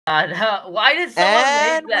Why did someone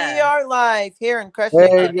And make that? we are live here in Crush Hey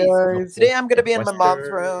Activities. guys, Today I'm going to be in my mom's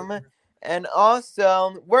Western. room. And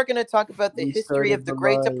also, we're going to talk about the We history of started the the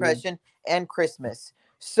Great live. Depression and Christmas.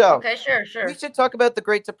 So, Okay, sure, we sure. should talk about the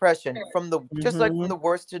Great Depression from the just like from Mhm. the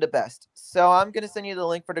worst to the best. So, I'm going to send you the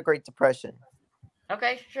link for the Great Depression.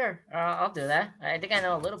 Okay, sure. I'll do that. I think I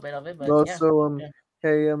know a little bit of it, but yeah. Also, Yeah.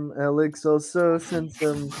 hey, Alex. Also, since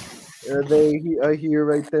I hear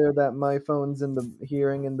right there that my phone's in the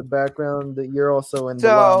hearing in the background, that you're also in the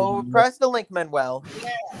So, live. press the link, Manuel.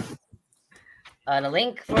 The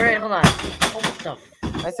link for it. Hold on. Oh, stuff.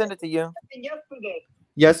 I sent it to you.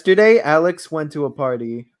 Yesterday, Alex went to a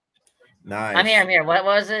party. Nice. I'm here. I'm here. What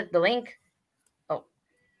was it? The link?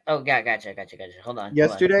 Oh, gotcha. Hold on.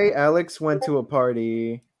 Yesterday, Alex went to a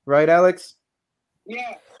party. Right, Alex?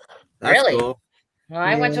 That's Really? cool. Well,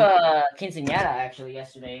 I went to Yeah. a quinceañera actually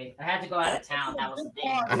yesterday. I had to go out of town. That was the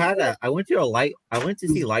thing. I went to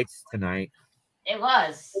see lights tonight. It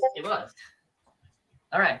was.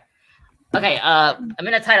 All right. Okay. I'm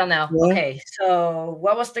in a title now. Yeah. Okay. So,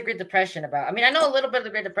 what was the Great Depression about? I mean, I know a little bit of the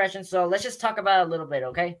Great Depression, so let's just talk about it a little bit,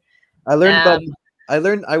 okay? I learned about. Um, I If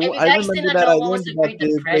you guys remember didn't that know I what was learned the about Great the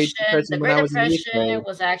Great Depression, the Depression when Great I was in eighth Depression grade.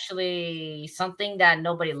 was actually something that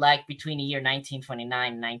nobody liked between the year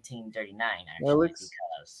 1929 and 1939, actually, Alex?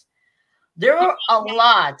 because there were a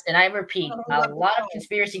lot, and I repeat, a lot of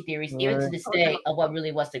conspiracy theories, even to Alright. this day, of what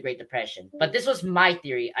really was the Great Depression. But this was my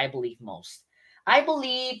theory, I believe most. I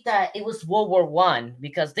believe that it was World War One,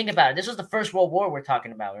 because think about it, this was the first World War we're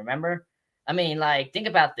talking about, remember? I mean, like, think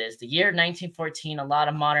about this. The year 1914, a lot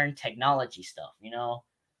of modern technology stuff, you know?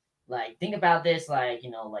 Like, think about this, like, you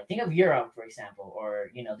know, like, think of Europe, for example, or,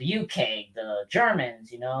 you know, the UK, the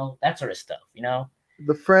Germans, you know, that sort of stuff, you know?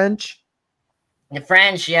 The French. The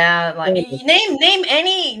French, yeah. Like, Yeah.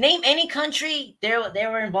 name any country they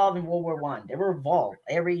were involved in World War One. They were involved.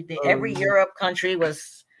 Every Europe country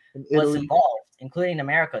was Italy. involved, including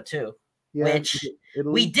America too. Yeah, Which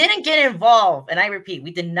Italy. we didn't get involved, and I repeat,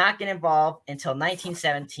 we did not get involved until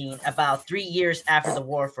 1917, about 3 years after the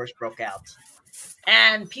war first broke out.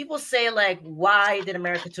 And people say, like, why did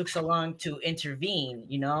America took so long to intervene?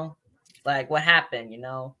 You know, like, what happened? You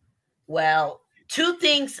know, well, two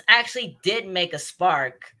things actually did make a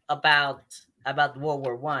spark about World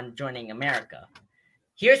War One joining America.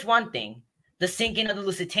 Here's one thing: the sinking of the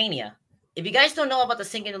Lusitania. If you guys don't know about the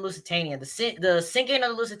sinking of the Lusitania, the sinking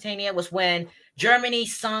of the Lusitania was when Germany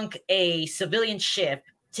sunk a civilian ship,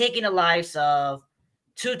 taking the lives of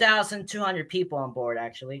 2,200 people on board,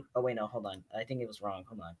 actually. Oh, wait, no, hold on. I think it was wrong.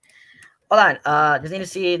 Hold on. Just need to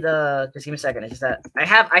see just give me a second. It's just that I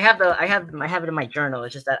have it in my journal.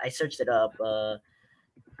 It's just that I searched it up. Let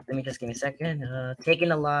me just give me a second. Taking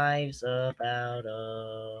the lives of out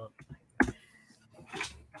of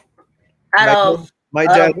My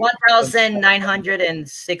dad.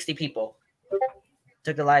 1,960 people.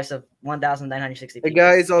 Took the lives of 1,960 Hey people.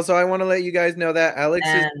 guys, also I want to let you guys know that Alex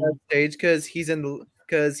is And- backstage because he's in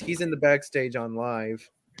the backstage on live.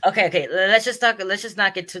 Okay. Let's just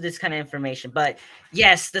not get to this kind of information. But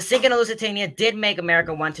yes, the sinking of Lusitania did make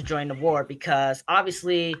America want to join the war, because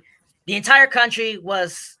obviously the entire country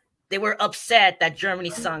they were upset that Germany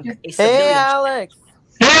sunk a civilian Hey, ship. Alex.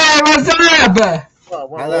 Hey, what's up? Whoa,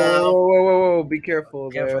 Hello. Whoa! Be careful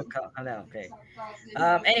there. Careful, calm down. Okay.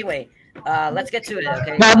 Anyway, let's get to it.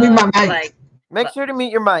 Okay. Now mute my mic. Like, Make sure to mute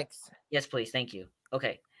your mics. yes, please. Thank you.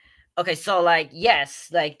 Okay, so, like, yes,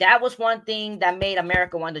 like, that was one thing that made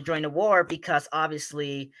America want to join the war, because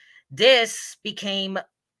obviously this became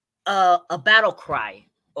a battle cry,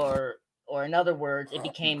 or in other words, it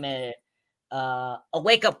became a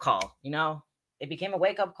wake-up call, you know? It became a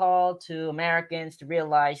wake-up call to Americans to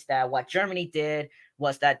realize that what Germany did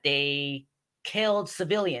was that they killed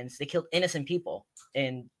civilians, they killed innocent people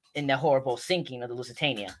in the horrible sinking of the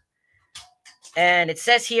Lusitania. And it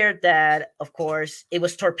says here that, of course, it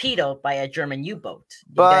was torpedoed by a German U-boat.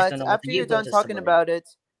 But after you're done talking about it,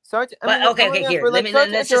 okay, here.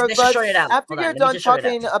 Let's just short it out. After Hold on, you're let me done just short it out.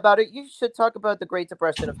 talking about it, you should talk about the Great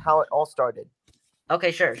Depression of how it all started.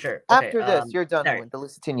 Okay, sure. Okay, After this, you're done sorry. with the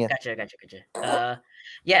Lusitania. Gotcha.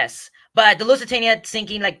 Yes, but the Lusitania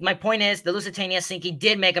sinking, like, my point is, the Lusitania sinking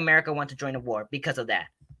did make America want to join the war because of that.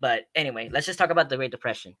 But anyway, let's just talk about the Great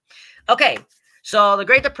Depression. Okay, so the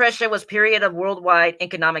Great Depression was a period of worldwide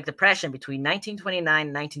economic depression between 1929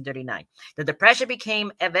 and 1939. The depression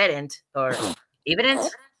became evident. Oh, evident.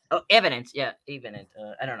 Yeah, evident.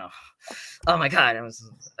 I don't know. Oh my God, it was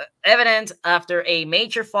evident after a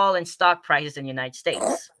major fall in stock prices in the United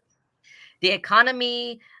States. The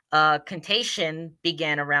economy Contagion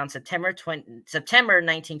began around September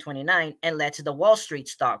 1929 and led to the Wall Street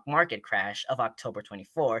stock market crash of October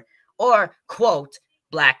 24, or, quote,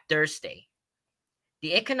 Black Thursday.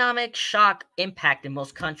 The economic shock impacted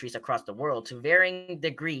most countries across the world to varying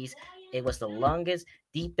degrees. It was the longest,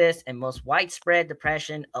 deepest, and most widespread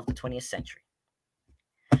depression of the 20th century.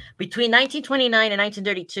 Between 1929 and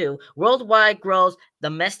 1932, worldwide gross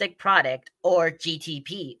domestic product, or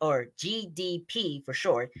GDP for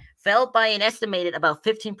short, fell by an estimated about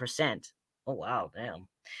 15%. Oh, wow, damn.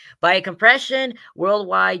 By compression,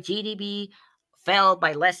 worldwide GDP fell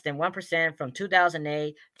by less than 1% from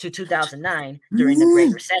 2008 to 2009 during the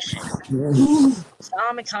Great Recession.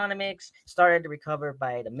 Some economies started to recover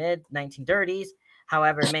by the mid-1930s.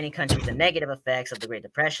 However, in many countries, the negative effects of the Great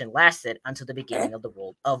Depression lasted until the beginning of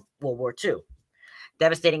World War II.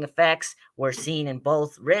 Devastating effects were seen in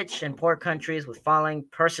both rich and poor countries, with falling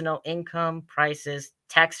personal income, prices,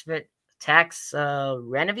 tax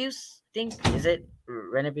revenues. Is it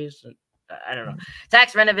revenues? I don't know.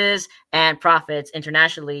 Tax revenues and profits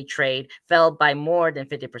internationally trade fell by more than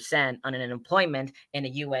 50%, and unemployment in the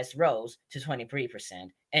U.S. rose to 23%,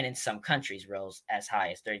 and in some countries rose as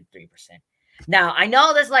high as 33%. Now, I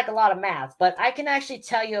know there's like a lot of math, but I can actually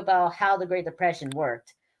tell you about how the Great Depression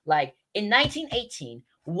worked. Like in 1918,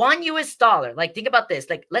 $1, like think about this,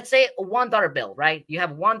 like let's say a $1 bill, right? You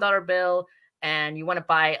have a $1 bill and you want to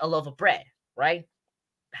buy a loaf of bread, right?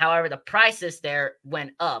 However, the prices there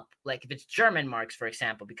went up, like if it's German marks, for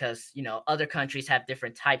example, because, you know, other countries have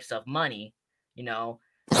different types of money, you know,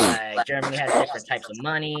 like Germany has different types of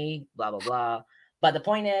money, blah, blah, blah. But the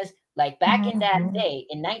point is, like back in that day,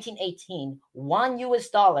 in 1918,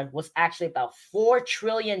 $1 was actually about 4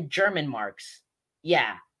 trillion German marks.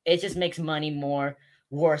 Yeah, it just makes money more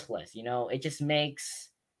worthless, you know, it just makes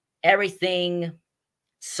everything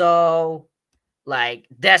so like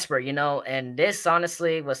desperate, you know, and this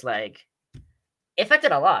honestly was like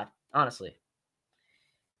affected a lot, honestly.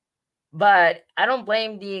 But I don't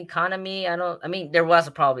blame the economy. I mean, there was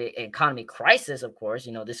probably an economy crisis, of course.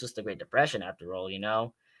 You know, this was the Great Depression after all, you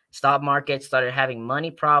know. Stock market started having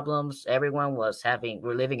money problems. Everyone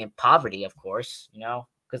we're living in poverty, of course, you know,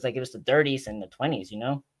 because like it was the 30s and the 20s, you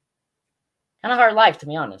know. Kind of hard life, to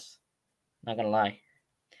be honest. Not gonna lie.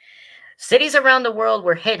 Cities around the world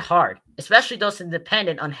were hit hard, especially those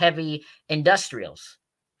dependent on heavy industrials.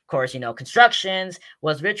 Of course, you know, constructions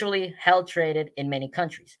was virtually held traded in many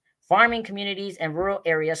countries. Farming communities and rural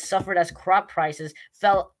areas suffered as crop prices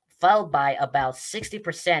fell by about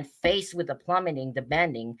 60%, faced with the plummeting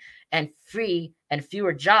demanding and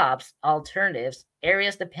fewer jobs alternatives.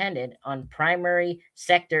 Areas dependent on primary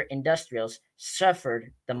sector industrials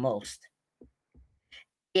suffered the most.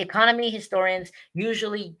 Economy historians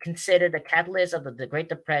usually consider the catalyst of the Great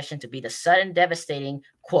Depression to be the sudden, devastating,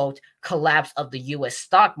 quote, collapse of the U.S.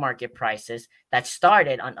 stock market prices that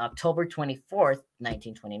started on October 24th,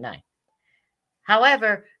 1929.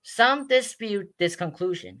 However, some dispute this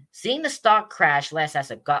conclusion, seeing the stock crash less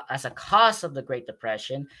as a cause of the Great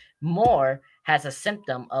Depression, more as a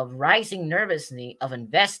symptom of rising nervousness of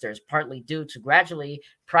investors, partly due to gradually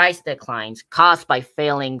price declines caused by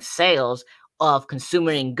failing sales of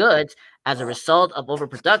consumer goods as a result of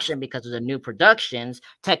overproduction because of the new productions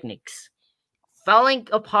techniques. Falling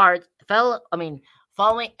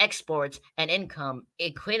exports and income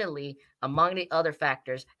equitably among the other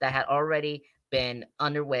factors that had already been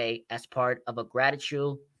underway as part of a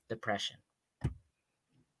gradual depression.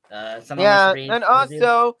 Yeah, and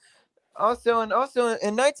also in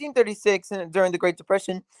 1936, and during the Great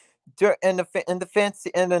Depression,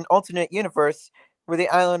 in an alternate universe where the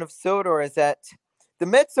island of Sodor is at, the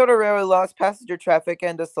Mid-Sodor Railway lost passenger traffic,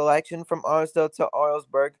 and the selection from Oslo to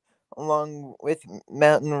Arlesburg, along with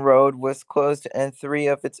Mountain Road, was closed, and 3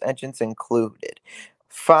 of its engines included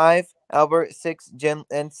 5, Albert, 6, Jim,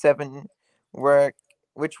 and 7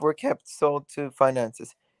 which were kept sold to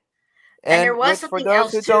finances. And there was for something those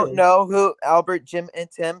else who too. don't know who Albert, Jim, and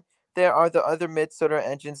Tim, there are the other Mid-Sodor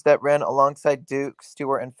engines that ran alongside Duke,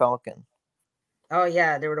 Stewart, and Falcon. Oh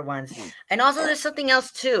yeah, they were the ones. And also there's something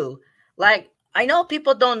else too. Like, I know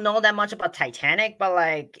people don't know that much about Titanic, but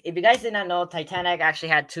like if you guys did not know, Titanic actually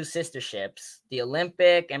had 2 sister ships, the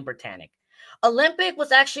Olympic and Britannic. Olympic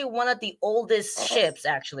was actually one of the oldest ships,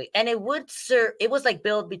 actually, and it was like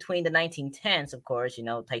built between the 1910s, of course, you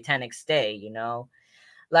know, Titanic's day, you know.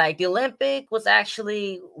 Like the Olympic was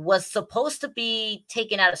supposed to be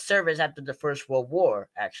taken out of service after the First World War,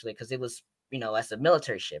 actually, because it was, you know, as a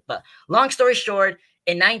military ship. But long story short,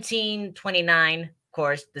 in 1929, of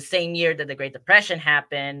course, the same year that the Great Depression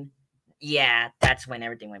happened, yeah, that's when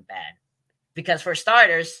everything went bad. Because for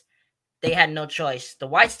starters, they had no choice. The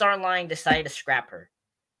White Star Line decided to scrap her,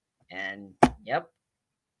 and yep,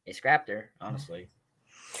 they scrapped her. Honestly.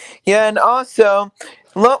 Yeah, and also,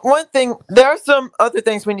 one thing, there are some other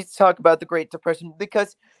things we need to talk about the Great Depression,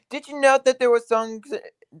 because did you know that there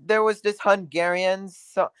was this Hungarian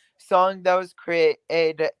song that was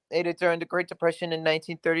created during the Great Depression in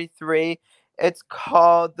 1933. It's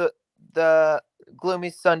called the Gloomy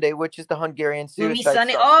Sunday, which is the Hungarian Gloomy suicide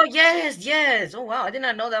Sunday. song. Oh yes, yes. Oh wow, I did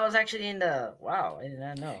not know that was actually in the. Wow, I did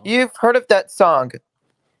not know. You've heard of that song?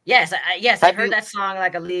 Yes, yes, I've Have heard you- that song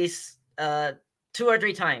like at least 2 or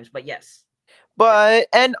 3 times, but yes. But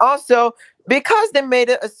and also because they made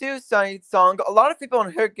it a suicide song, a lot of people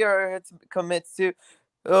in Hungary had to commit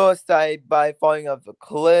suicide by falling off a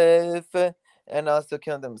cliff and also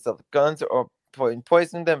killing themselves with guns or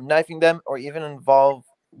poisoning them, knifing them, or even involve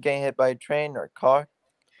getting hit by a train or a car,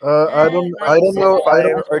 I don't or know.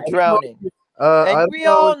 fire, or drowning. I And don't we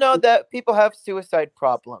know. all know that people have suicide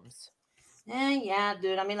problems. Yeah,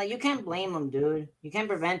 dude. I mean, like, you can't blame them, dude. You can't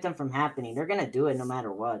prevent them from happening. They're gonna do it no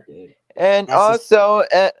matter what, dude. And That's just- also,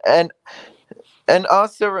 and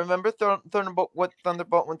also remember Thunderbolt, what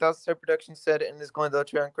Thunderbolt 1000 Star Production said in his Glendale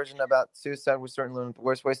Trailer question about suicide was certainly the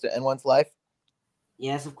worst ways to end one's life.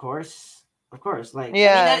 Yes, of course. Of course. Like,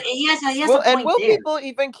 Yeah. I mean, he has Well, a point and will there. people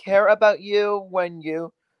even care about you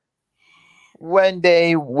when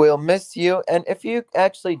they will miss you? And if you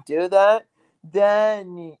actually do that,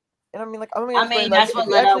 then and I mean, like, I'm gonna I explain, mean, like, that's if what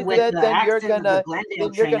you led up actually do with that, the then you're accident of the gonna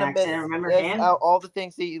Glendale train miss accident. Remember him? out all the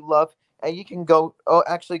things that you love, and you can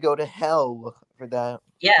actually go to hell for that.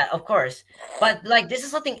 Yeah, of course. But like, this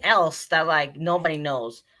is something else that like nobody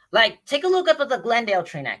knows. Like, take a look up at the Glendale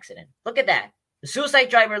train accident. Look at that. The suicide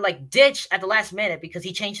driver like ditched at the last minute because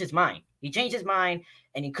he changed his mind. He changed his mind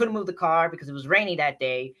and he couldn't move the car because it was rainy that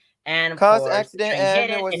day. And of Caused course, the accident train hit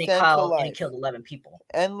and it it was and sent to it life. killed 11 people.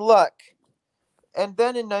 And luck. And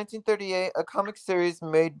then in 1938, a comic series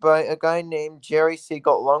made by a guy named Jerry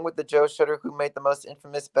Siegel, along with the Joe Shutter, who made the most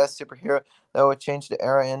infamous best superhero that would change the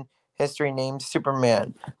era in history, named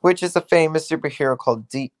Superman, which is a famous superhero called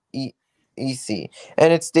DEC,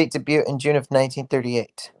 and its date debut in June of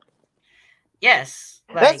 1938. Yes.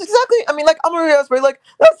 That's exactly, I mean, like, I'm gonna be honest, right? Like,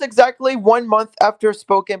 that's exactly 1 month after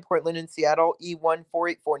Spokane, Portland, and Seattle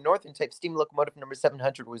E1484 Northern type steam locomotive number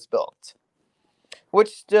 700 was built,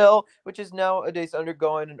 which is nowadays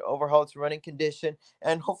undergoing an overhaul to running condition,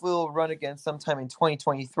 and hopefully will run again sometime in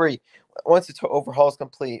 2023 once its overhaul is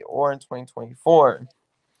complete, or in 2024.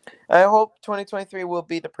 I hope 2023 will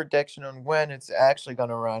be the prediction on when it's actually going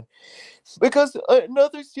to run, because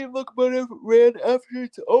another steam locomotive ran after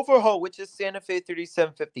its overhaul, which is Santa Fe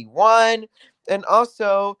 3751, and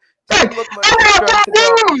also steam locomotives are starting to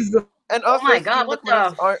go. News! And Oh also, my God, steam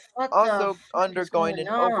locomotives are what also the undergoing going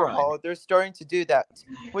an on? overhaul. They're starting to do that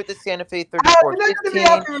with the Santa Fe You're not gonna be 3415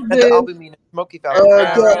 happy with and the this. Albumina Smoky Valley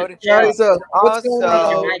Railroad. Guys, what's going Please, your on?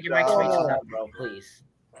 Also, Magic Mike's reaching out, bro. Please.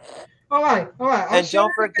 All right. I'll and show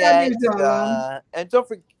don't you the bad forget, news, Alan.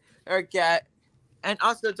 and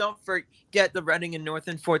also don't forget the Reading and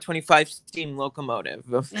Northern 425 steam locomotive,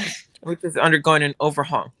 which is undergoing an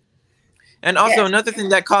overhaul. And also, Yes. another thing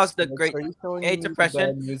that caused the Great Are you showing me the Depression,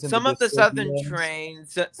 bad news in some of the Discord southern DMs?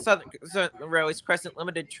 trains, Southern Railways Crescent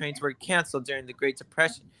Limited trains were canceled during the Great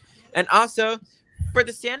Depression. And also, for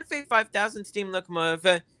the Santa Fe 5000 steam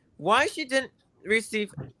locomotive, why she didn't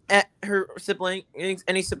receive her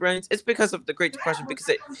any siblings, it's because of the Great Depression, because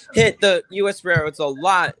it hit the U.S. railroads a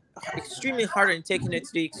lot, extremely harder, and taking it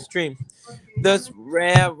to the extreme. Those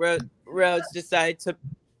railroads decided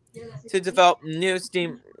to develop new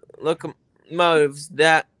steam locomotives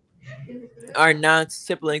that are now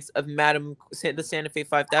siblings of the Santa Fe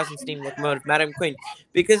 5000 steam locomotive, Madam Queen,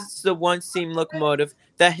 because it's the one steam locomotive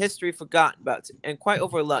that history forgot about and quite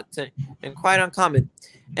overlooked and quite uncommon.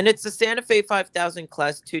 And it's the Santa Fe 5000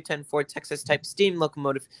 Class 210-4 Texas type steam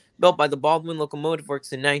locomotive built by the Baldwin Locomotive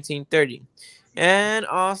Works in 1930. And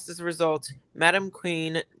also, as a result, Madam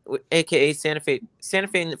Queen, aka Santa Fe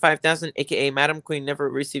 5000, aka Madam Queen, never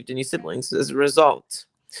received any siblings as a result.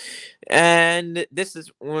 And this is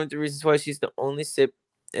one of the reasons why she's the only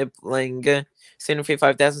sibling Santa Fe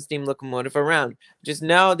 5000 steam locomotive around, which is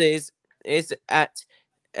nowadays is at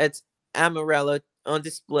Amarillo on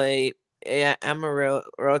display at Amarillo,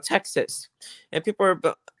 Texas. And people are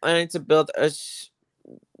planning to build a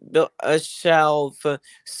shelf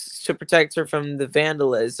to protect her from the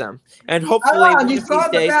vandalism. And hopefully one You of saw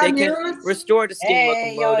these the days bad they can news? restore the steam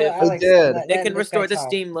locomotive. Alex, did. They can restore the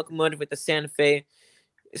steam locomotive with the Santa Fe,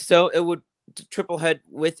 so it would triple head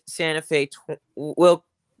with Santa Fe will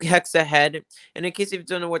hexa head. And in case you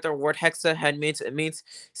don't know what the word hexa head means, it means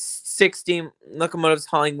 16 locomotives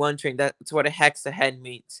hauling one train. That's what a hexa head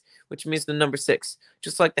means, which means the number 6.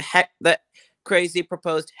 Just like that crazy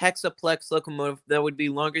proposed hexaplex locomotive that would be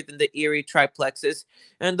longer than the Erie triplexes,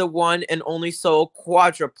 and the one and only sole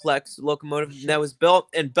quadruplex locomotive that was built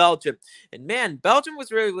in Belgium. And man, Belgium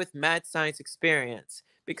was really with mad science experience.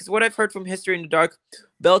 Because what I've heard from History in the Dark,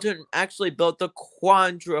 Belgium actually built the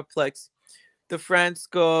quadruplex, the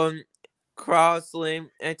Franco Crossley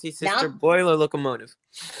anti-sister boiler locomotive.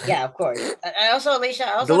 Yeah, of course. I also,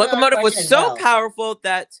 Alicia, the locomotive was so powerful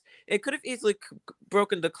that it could have easily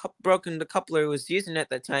broken the coupler it was using at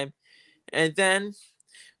that time. And then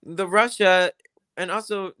Russia,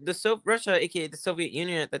 aka the Soviet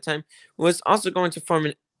Union at that time, was also going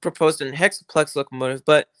to propose an hexaplex locomotive,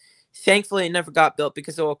 but thankfully it never got built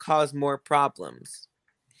because it will cause more problems.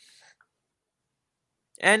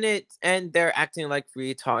 And they're acting like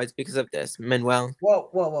retards because of this, Manuel. Whoa,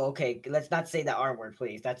 okay. Let's not say the R word,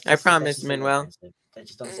 please. I promise, Manuel.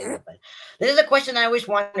 Just don't say that. But this is a question I always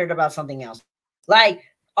wondered about something else. Like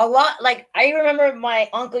a lot, like I remember my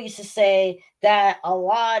uncle used to say that a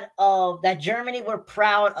lot of that Germany were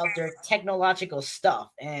proud of their technological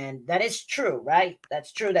stuff, and that is true, right?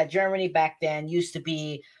 That's true that Germany back then used to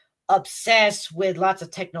be obsessed with lots of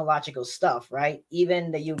technological stuff, right? Even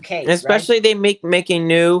the UK, especially right? They making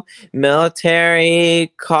new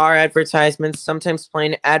military car advertisements, sometimes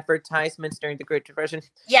plain advertisements during the Great Depression.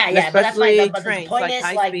 Yeah, but that's my trains, the point is,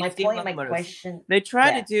 like my point, my question. They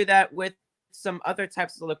try to do that with some other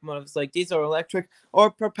types of locomotives, like diesel or electric or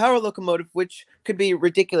propeller locomotive, which could be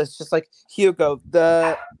ridiculous, just like Hugo,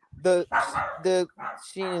 the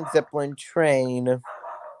Schienen Zeppelin train.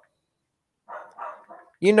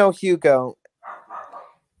 You know Hugo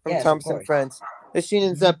from Thompson Friends. The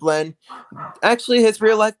Schienen Zeppelin. Actually, his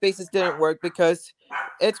real-life basis didn't work because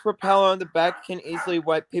its propeller on the back can easily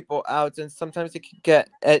wipe people out, and sometimes it can get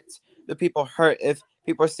the people hurt if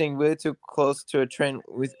people are staying way too close to a train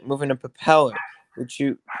with moving a propeller, which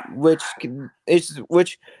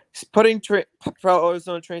putting propellers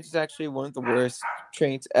on trains is actually one of the worst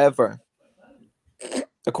trains ever,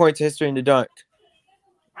 according to History in the Dark.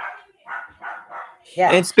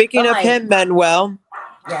 Yeah. And speaking of him, Manuel,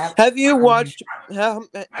 have you watched?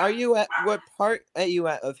 Are you at what part are you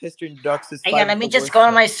at of History in the Dark? Yeah, let me just go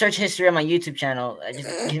to my search history on my YouTube channel.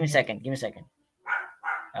 Just give me a second.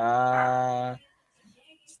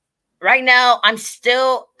 Right now, I'm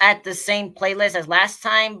still at the same playlist as last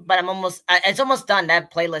time, but I'm almost. It's almost done.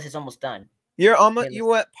 That playlist is almost done. You're almost. You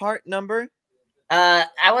what part number?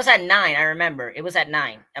 I was at 9. I remember it was at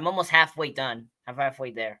 9. I'm almost halfway done. I'm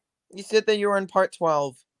halfway there. You said that you were in part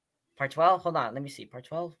 12. Part 12? Hold on. Let me see. Part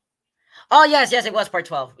 12? Oh, yes, it was part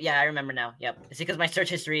 12. Yeah, I remember now. Yep. It's because my search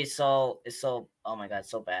history is so, oh my God,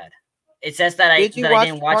 so bad. It says that I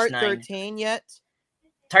didn't watch part 9. 13 yet?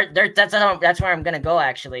 That's where I'm going to go,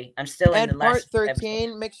 actually. I'm still in the last part 13,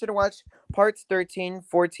 episode. Make sure to watch parts 13,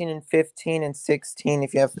 14, and 15, and 16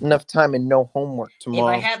 if you have enough time and no homework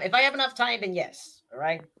tomorrow. If I have enough time, then yes. All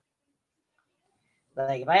right?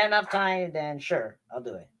 Like, if I have enough time, then sure, I'll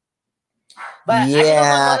do it. But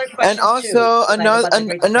yeah, and also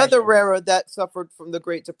another railroad that suffered from the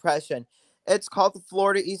Great Depression. It's called the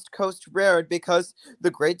Florida East Coast Railroad because the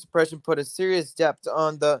Great Depression put a serious dent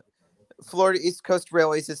on the Florida East Coast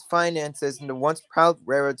Railways' finances, and the once proud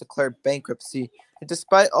railroad declared bankruptcy. And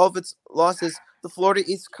despite all of its losses, the Florida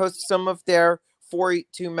East Coast some of their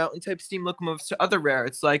 482 mountain type steam locomotives to other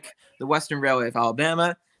railroads like the Western Railway of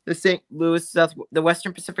Alabama, the St. Louis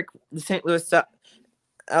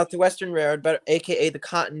out the Western Railroad, but aka the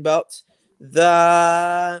Cotton Belt,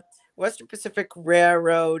 the Western Pacific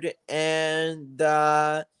Railroad, and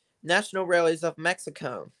the National Railways of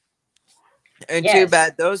Mexico. And too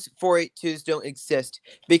bad those 482s don't exist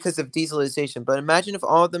because of dieselization. But imagine if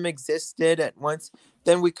all of them existed at once,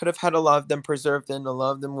 then we could have had a lot of them preserved, and a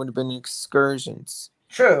lot of them would have been excursions.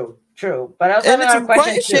 True. But I was having a question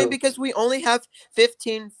quite a shame because we only have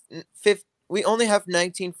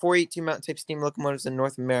 19 482 mountain type steam locomotives in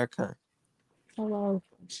North America. Hello.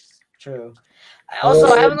 True. Also,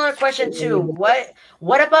 I have another question too. What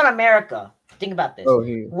about America? Think about this.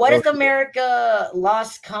 What if America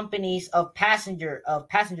lost companies of passenger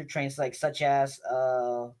trains, like such as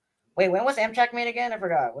when was Amtrak made again? I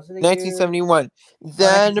forgot. Was it 1971?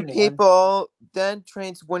 Then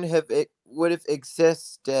trains would have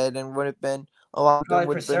existed and would have been a lot of them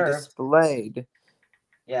would have been displayed.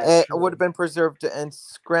 Yeah, it would have been preserved and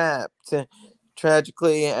scrapped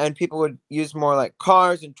tragically, and people would use more like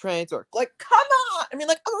cars and trains, or like, come on, I mean,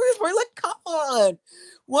 like, we're like, come on.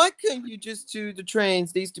 Why couldn't you just do the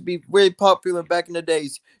trains? They used to be very popular back in the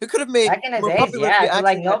days. It could have made Back in the more days, popular if yeah, you 'cause,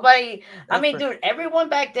 actually like nobody. I mean, effort. dude, everyone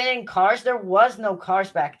back then in cars. There was no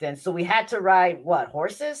cars back then, so we had to ride what,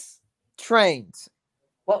 horses? Trains.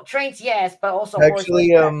 Well, trains, yes, but also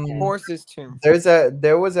Actually, horses back then. Horses too.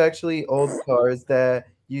 there was actually old cars that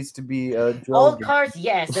used to be drove. Old cars,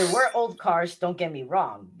 yes, there were old cars. Don't get me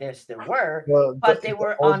wrong. There were, Well, but they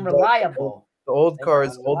were unreliable. The old They were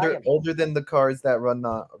cars, older unreliable. than the cars that run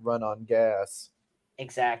on gas.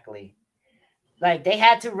 Exactly. Like they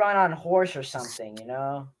had to run on horse or something, you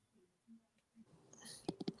know.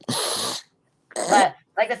 But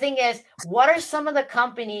like the thing is, what are some of the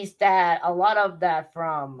companies that a lot of that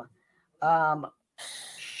from?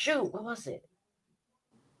 Shoot, what was it?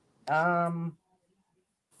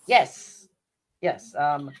 Yes, yes.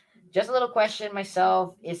 Just a little question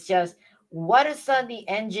myself. It's just, what are some of the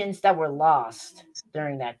engines that were lost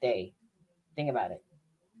during that day? Think about it.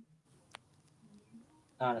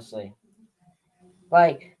 Honestly,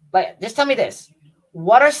 like, just tell me this: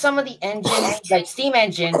 what are some of the engines, like steam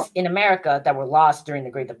engines, in America that were lost during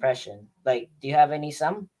the Great Depression? Like, do you have any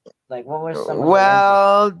some? Like, what were some of the engines?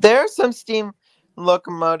 Well, there are some steam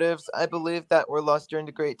locomotives, I believe, that were lost during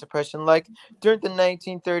the Great Depression, like during the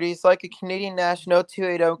 1930s, like a Canadian National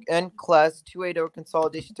 280 N-Class 280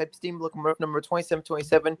 consolidation type steam locomotive number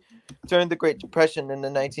 2727 during the Great Depression in the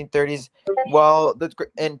 1930s, while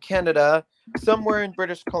in Canada, somewhere in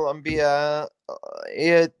British Columbia,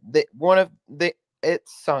 it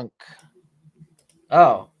sunk.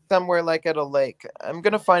 Oh, somewhere like at a lake. I'm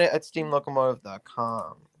gonna find it at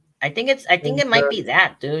steamlocomotive.com. I think it might be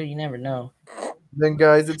that, dude. You never know. Then,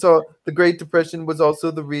 guys, it's all the Great Depression was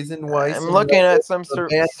also the reason why I'm some looking at railroads some were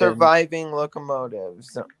abandoned. surviving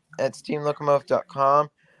locomotives at steamlocomotive.com.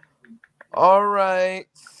 All right,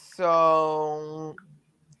 so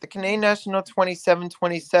the Canadian National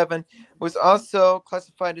 2727 was also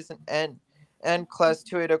classified as an N-Class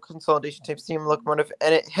 280 consolidation type steam locomotive,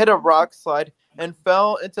 and it hit a rock slide and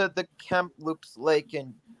fell into the Kamloops Lake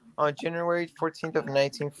on January 14th of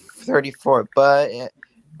 1934, but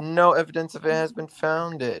no evidence of it has been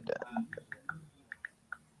founded.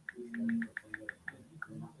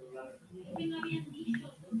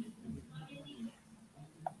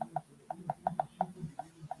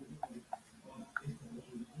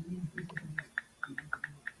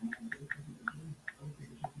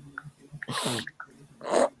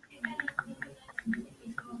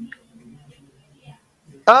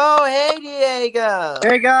 Oh, hey, Diego.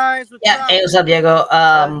 Hey guys, what's Yeah, up? hey, what's up, Diego?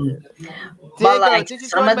 But Diego, like did you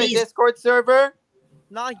some join of my these, Discord server?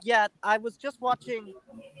 Not yet. I was just watching.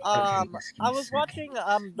 Okay, just give me I a was second. watching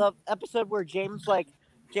the episode where James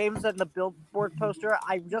and the billboard poster.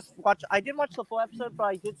 I didn't watch the full episode, but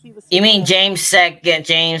I did see the scene. You mean James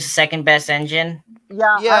second best engine?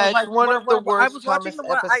 Yeah, Yeah, it's one of the worst I was watching Thomas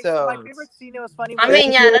my episodes. favorite scene. It was funny. I Was,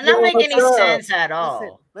 mean, yeah, that not make any What's up? sense at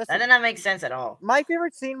all. listen. That did not make sense at all. My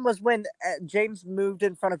favorite scene was when James moved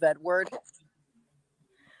in front of Edward.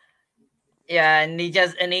 Yeah, and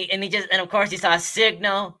of course he saw a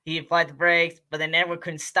signal. He applied the brakes, but then Edward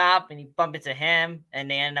couldn't stop, and he bumped into him,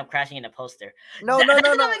 and they ended up crashing in a poster. No. That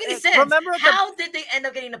did not make any sense. Remember how did they end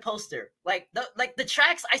up getting the poster? Like the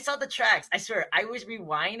tracks. I saw the tracks. I swear, I always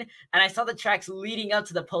rewind, and I saw the tracks leading up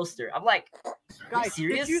to the poster. I'm like, are you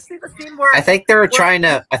serious? Did you see the scene where I think they were trying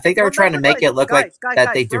to. I think they were trying to make it look like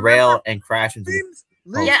that they derail and crash into.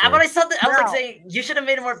 Yeah, but I saw that. I was Now- like saying you should have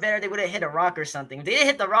made it more better. They would have hit a rock or something. If they didn't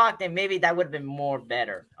hit the rock, then maybe that would have been more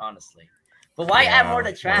better, honestly. But why add more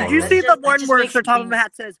to track? Did you That's see just- the that one just where makes the top of things- the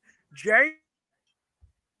hat says James?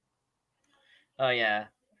 Oh yeah,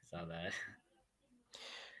 I saw that.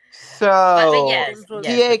 So, yes, Diego,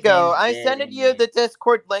 James I did, sent and you the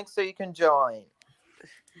Discord link so you can join.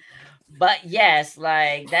 But yes,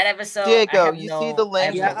 like that episode. Diego, you see the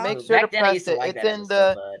link? Yeah. Make sure to Back then, I press used to it. like It's that in episode,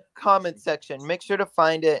 the comment section. Make sure to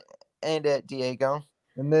find it and it, Diego.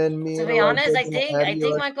 And then me To and be honest, I Alexis think and I Abby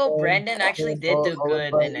think are Michael friends, Brandon actually and did do I'll good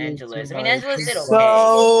invite in you Angelus. to I mean, my Angelus did okay.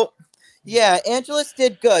 So, yeah, Angelus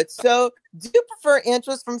did good. So, do you prefer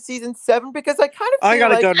Angelus from season 7? Because I kind of I feel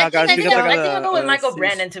gotta like go now, guys. I think I'll go with Michael see-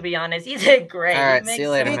 Brandon. To be honest, he did great. All right, He makes see you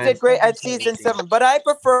later, some- he man. did great at season 7, but I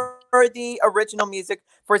prefer the original music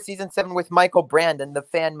for season 7 with Michael Brandon, the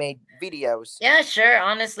fan-made videos. Yeah, sure.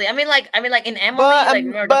 Honestly, I mean, like in Emily, But, like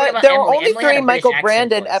remember, don't forget but about there were Emily. only Emily had 3 a British Michael accent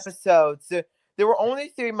Brandon voice. episodes. There were only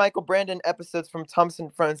 3 Michael Brandon episodes from Thompson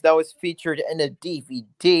Friends that was featured in a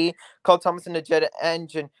DVD called Thompson the Jet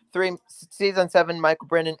Engine. 3 season 7 Michael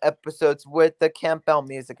Brandon episodes with the Campbell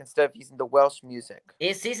music instead of using the Welsh music.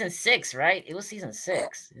 It's season 6, right? It was season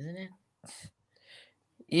 6, isn't it?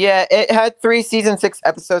 Yeah, it had 3 season 6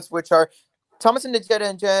 episodes, which are Thomas and the Jet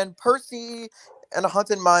Engine, Percy and the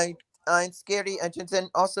Haunted Mine, and Scary Engines, and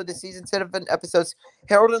also the season 7 episodes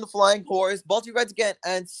Harold and the Flying Horse, Balti Rides Again,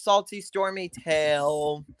 and Salty Stormy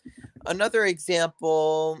Tale. Another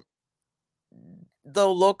example, the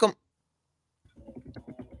locum.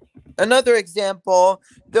 Another example,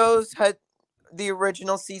 those had the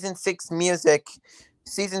original season 6 music,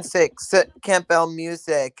 season 6 Campbell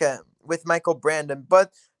music with Michael Brandon,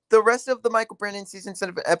 but the rest of the Michael Brandon season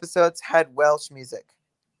 7 episodes had Welsh music.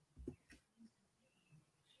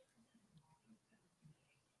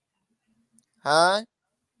 Huh?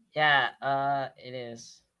 Yeah, it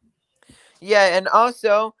is. Yeah, and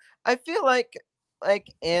also I feel like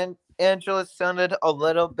Angela sounded a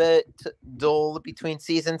little bit dull between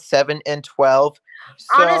season 7 and 12.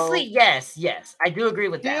 So Honestly, yes, I do agree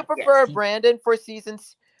with do you that. prefer Yes, Brandon for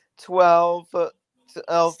seasons 12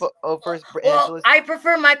 over well, Angela's I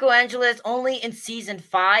prefer Michelangelo's only in season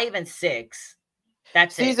 5 and 6.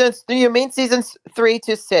 That's it. seasons? Do you mean seasons 3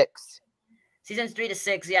 to 6? Seasons 3 to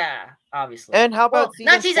 6, yeah, obviously. And how Well, about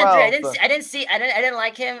not season season 3. 12? I didn't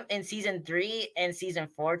like him in season 3 and season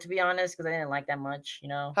 4, to be honest, because I didn't like that much. You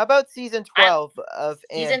know. How about season 12 of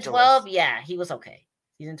Season Angelus? 12, yeah, he was okay.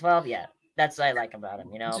 Season 12, yeah, that's what I like about him.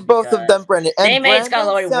 You know, Both of them, Brandon. And they made Brandon Scott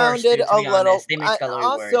Lloyd worse. sounded Dude, to a be little. honest, they made Scott Lloyd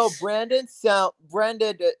Also, worse. Brandon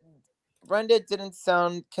didn't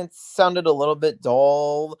sounded a little bit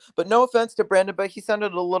dull. But no offense to Brandon, but he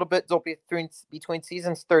sounded a little bit dull between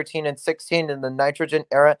seasons 13 and 16 in the Nitrogen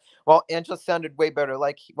era, while Angela sounded way better,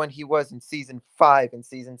 like when he was in season 5 and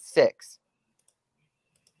season 6.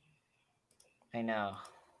 I know.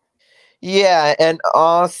 Yeah, and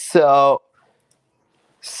also,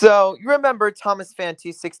 so you remember Thomas Fan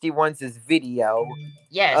 261's video?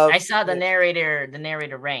 Yes, I saw the narrator. The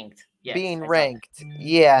narrator ranked. Yes, being ranked.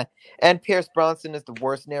 Yeah, and Pierce Bronson is the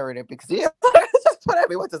worst narrator because he just put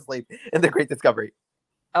everyone to sleep in The Great Discovery.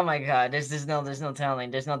 Oh my god, there's no telling,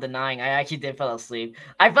 there's no denying. I actually did fall asleep.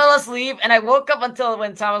 I fell asleep and I woke up until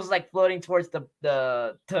when Thomas was like floating towards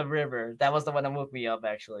the river. That was the one that woke me up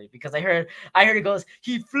actually, because I heard it goes,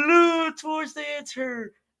 he flew towards the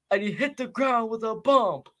answer and he hit the ground with a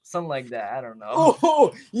bump. Something like that. I don't know.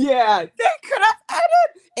 Oh yeah, they could have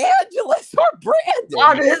added Angelus or Brandon.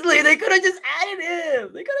 Honestly, they could have just added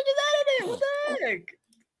him. What the heck?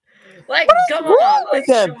 Like, come wrong on, with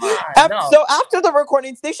like, him? come on. No. So after the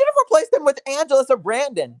recordings, they should have replaced him with Angelus or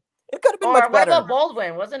Brandon. It could have been Or much what better. about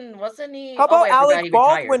Baldwin? Wasn't he? How about wait, I forgot Alec he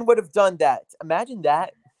Baldwin retired. would have done that? Imagine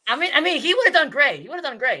that. I mean, he would have done great.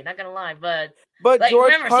 Not gonna lie, but like,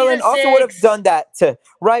 George Carlin also would have done that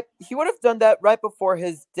right. He would have done that right before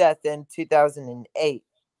his death in 2008.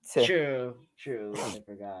 True. I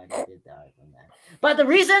forgot he did die from that. But the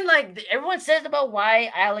reason, like, everyone says about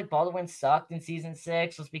why Alec Baldwin sucked in season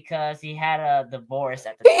 6 was because he had a divorce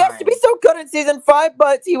at the time. He has to be so good in season 5,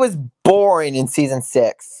 but he was boring in season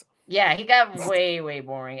 6. Yeah, he got way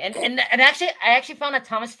boring. And actually, I actually found a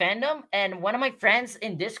Thomas fandom, and one of my friends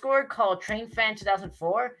in Discord called Train Fan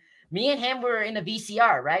 2004. Me and him were in the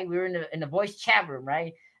VCR, right? We were in the voice chat room,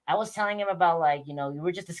 right? I was telling him about, like, you know, we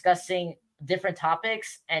were just discussing different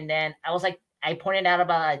topics, and then I pointed out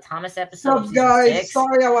about a Thomas episode. What's up, guys? 6,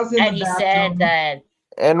 sorry I was in and the he said that.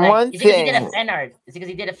 And like, one thing, he did a fan art. It's because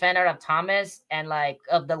he did a fan art of Thomas, and like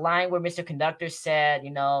of the line where Mr. Conductor said,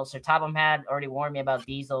 you know, Sir Topham had already warned me about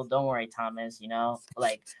Diesel. Don't worry, Thomas. You know,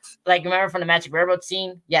 like remember from the Magic Railroad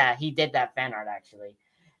scene? Yeah, he did that fan art actually,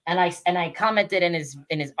 and I commented in his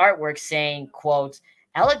artwork saying, "quote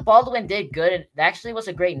Alec Baldwin did good. And actually was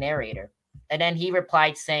a great narrator." And then he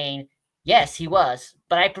replied saying, "Yes, he was,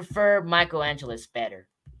 but I prefer Michelangelo's better."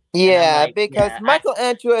 Yeah, like, because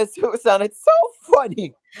Michelangelo's sounded so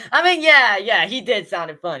funny. I mean, yeah, he did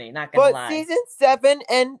sound funny, not gonna lie. But season 7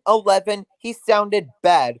 and 11, he sounded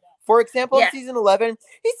bad. For example, in season 11,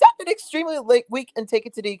 he sounded extremely weak and take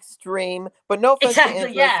it to the extreme. But no offense to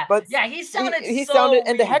Andrews, but he sounded he so sounded, weak.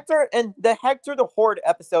 and the Hector the Horde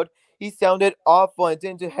episode, he sounded awful and did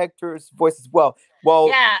into Hector's voice as well. Well,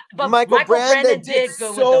 yeah, but Michael Brandon did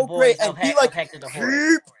good so with the great, and he like Hector the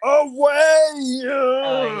keep away.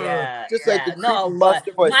 Oh yeah, just like the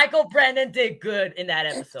but voice. Michael Brandon did good in that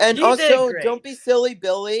episode, and also don't be silly,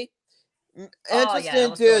 Billy. Andrews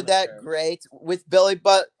didn't do that great with Billy,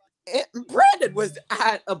 but Brandon was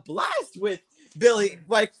at a blast with Billy.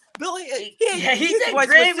 Like Billy, Yeah, he his did voice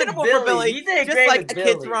great was with suitable Billy. for Billy. He did just great like with a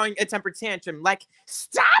Billy. kid throwing a temper tantrum. Like,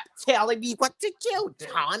 stop telling me what to do,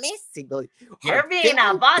 Thomas. You're being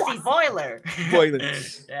a bossy boiler.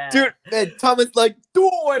 Yeah. Dude, and Thomas like, do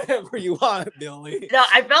whatever you want, Billy. No,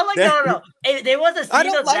 I felt like no. There was a I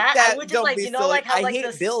scene don't of like that. I that. would just Don't like be you know silly. like how I like hate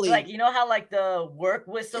this Billy. like you know how like the work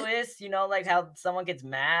whistle is, you know, like how someone gets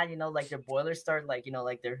mad, you know, like their boilers start like you know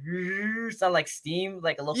like their sound like steam,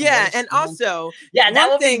 like a locomotive. Yeah, and steam. also yeah, that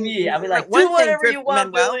one would thing, be me. I'd be like, one do thing, whatever Drift you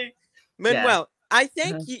want, Manuel. Billy. Manuel, I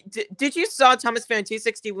think did you saw Thomas Fan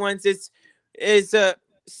 261's is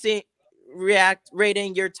react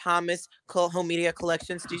rating your Thomas home media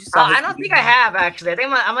collections? Did you saw his I don't video? think I have actually. I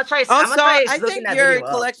think I'm gonna try. Also, I'm gonna try I looking think that your video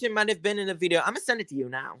up. collection might have been in a video. I'm gonna send it to you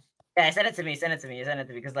now. Yeah, send it to me. Send it to me. Send it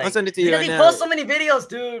to me because like I'll send it to you because right he now. posts so many videos,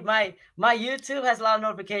 dude. My YouTube has a lot of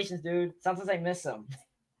notifications, dude. Sometimes I miss them.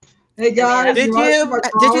 Hey guys, Did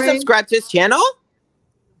you subscribe to his channel?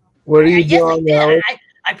 What are you Yes, I doing, did. Alex?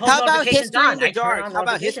 I post How about notifications History on. in the I turn Dark? on How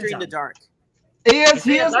about History notifications in the on. Dark? Here's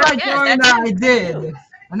History in the my Dark, yes, drawing that's that him. I did.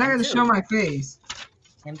 I'm not Him gonna too. show my face.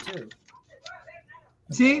 Him too.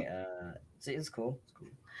 See? Okay, see, it's cool. It's cool.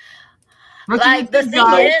 What Like you the think, thing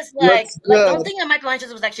guys? is, like don't good. think that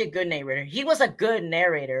Michelangelo was actually a good narrator. He was a good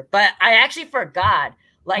narrator, but I actually forgot.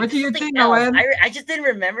 Like What do you something think, else. Owen? I just didn't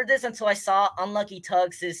remember this until I saw Unlucky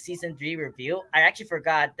Tugs' season 3 review. I actually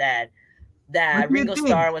forgot that What do you Ringo think,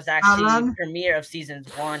 Starr was actually Alan? premiere of seasons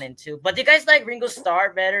 1 and 2. But do you guys like Ringo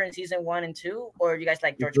Starr better in season 1 and 2, or do you guys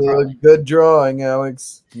like George Carlin? Good drawing,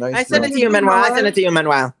 Alex. Nice. I sent it drawing. to you, Manuel. I sent it to you,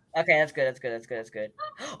 Manuel. Okay, that's good.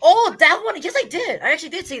 Oh, that one. Yes, I did. I actually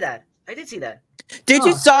did see that. I did see that. Did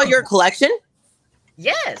you saw your collection?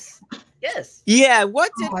 Yes. Yeah.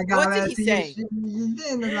 What Oh my God, what did he say?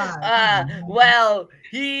 Well,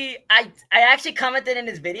 I actually commented in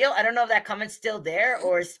his video. I don't know if that comment's still there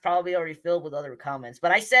or it's probably already filled with other comments.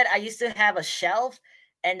 But I said I used to have a shelf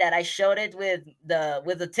and that I showed it with the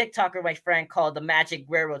TikToker my friend called the Magic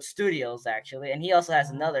Railroad Studios actually, and he also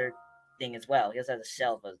has another thing as well. He also has a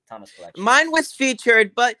shelf of Thomas collection. Mine was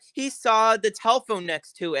featured, but he saw the telephone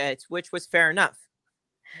next to it, which was fair enough.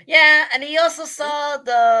 Yeah, and he also saw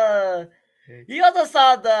the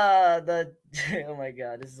oh my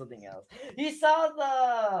god, this is something else. He saw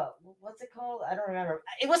the what's it called? I don't remember.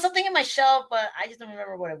 It was something in my shelf, but I just don't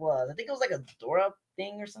remember what it was. I think it was like a Dora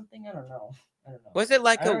thing or something. I don't know. Was it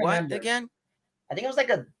like a what remember. again? I think it was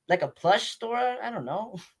like a plush Dora. I don't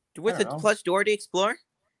know. With a plush Dora the Explorer?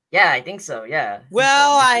 Yeah, I think so. Yeah.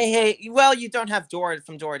 Well, you don't have Dora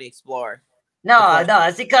from Dora the Explorer. No,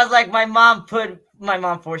 it's because like my mom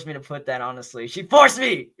forced me to put that. Honestly, she forced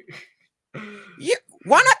me.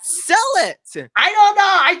 Why not sell it? I don't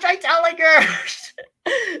know. I tried telling her.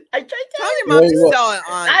 I tried telling your mom to sell it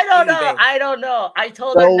on I don't know. I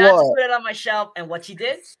told her not to put it on my shelf, and what she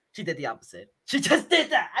did the opposite. She just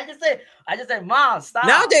did that. I just said, Mom, stop.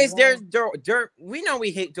 Nowadays, there's Dora. We know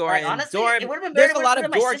we hate Dora. Like, honestly, Dora, it would've been there's better a lot to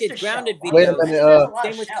of put it on my Dora Gets sister's Grounded shelf. Wait a videos. minute,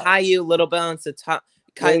 Same with Caillou, Little Bones,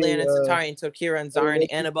 Kylan and Satari and Tokira and Zara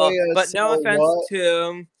and Annabelle. But no offense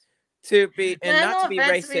to be and not to be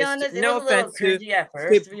racist. No offense to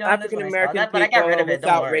African American people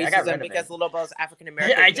without racism because Little Bones African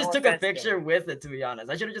American. I just took a picture with it, to be honest.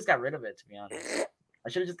 I should have just got rid of it, to be honest. I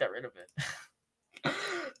should have just got rid of it.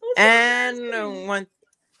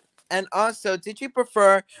 And also, do you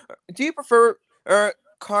prefer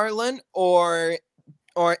Carlin or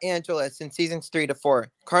Angelus in seasons 3 to 4?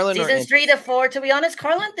 Carlin or seasons 3 to 4. To be honest,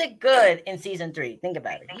 Carlin did good in season 3. Think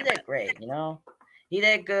about it. He did great. You know, he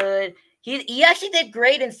did good. He actually did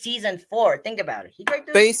great in season 4. Think about it.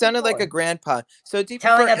 But he sounded like a grandpa. So do you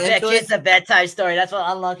telling prefer kids a bedtime story? That's what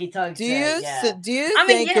Unlucky Tug said. I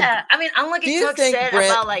mean, Unlucky Tug said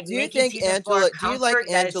about like making season 4 comfort.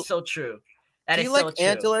 That is so true. Do you like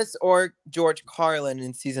Angelus or George Carlin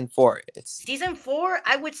in season 4? Season 4,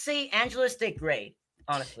 I would say Angelus did great.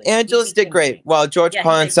 Honestly, Angelus did great, while George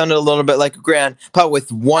Carlin sounded a little bit like a grandpa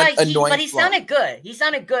with one annoying. But he sounded good. He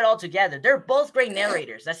sounded good altogether. They're both great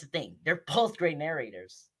narrators. That's the thing. They're both great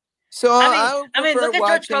narrators. So I mean, look at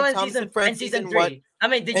George Carlin in season 3. I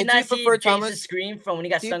mean, did you not see James' scream from when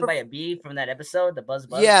he got stung by a bee from that episode, the Buzz?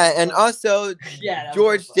 Yeah, and also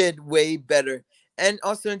George did way better. And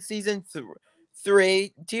also in season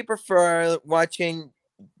 3, do you prefer watching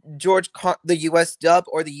the US dub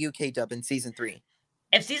or the UK dub in season 3?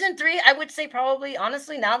 If season 3, I would say probably,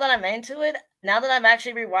 honestly, now that I'm into it, now that I'm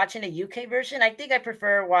actually rewatching the UK version, I think I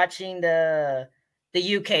prefer watching the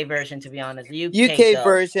UK version, to be honest. The UK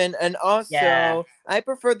version, and also I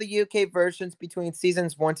prefer the UK versions between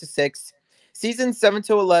seasons 1 to 6, season 7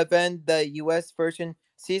 to 11, the US version,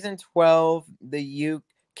 season 12, the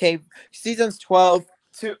UK, seasons 12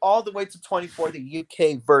 to all the way to 24, the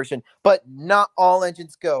UK version, but not All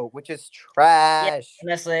Engines Go, which is trash.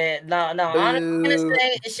 Honestly, no. Honestly, I'm gonna Boo.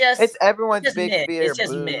 say It's everyone's just big mid. fear. It's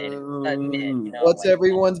just mid. Mid. You know, What's like,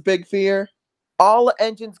 everyone's big fear? All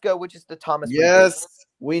Engines Go, which is the Thomas reboot. Yes,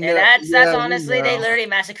 we know. and that's yeah, we honestly, they know. literally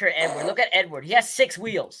massacred Edward. Look at Edward. He has 6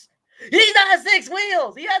 wheels. He doesn't have 6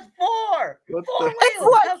 wheels. He has 4. What 4 the- It's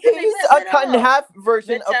wheels. How like can they he's mess a it cut in up? half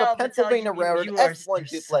version of a Mattel, Pennsylvania Railroad you are S1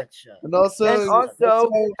 duplex. such a... And also, And also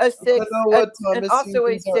a I 6, don't know what and Thomas also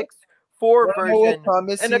a seasons are. 6-4 I don't know what version,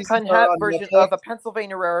 Thomas and a seasons cut in are half on version Netflix. of a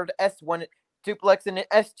Pennsylvania Railroad S1 duplex and an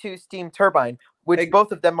S2 steam turbine, which Hey,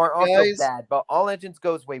 both of them are also guys. bad, but All Engines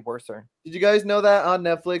goes way worser. Did you guys know that on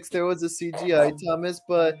Netflix there was a CGI Thomas,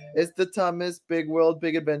 but it's the Thomas Big World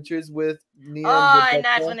Big Adventures with Neon and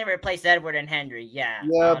that's Rebecca? when they replaced Edward and Henry. Yeah,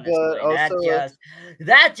 Yeah, honestly, but also,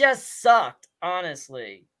 that just sucked.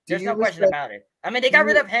 Honestly, do there's you no question respect? about it. I mean, they Do got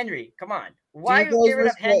rid you of Henry. Come on, do why you get guys rid of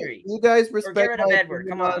respect? Henry Do you guys or get respect rid of my Edward?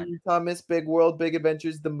 opinion Come on. on Thomas Big World Big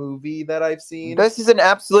Adventures, the movie that I've seen? This is an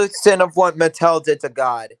absolute sin of what Mattel did to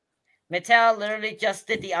God. Mattel literally just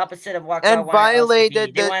did the opposite of what And God wanted us to be.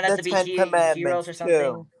 violated They wanted us the to be Ten heroes Commandments or something.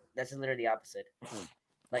 too. That's literally the opposite.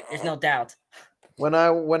 Like, there's no doubt. When I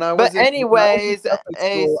But was in anyways, Catholic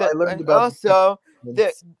school, I learned and about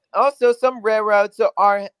also some railroads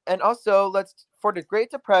are, and also for the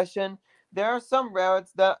Great Depression, there are some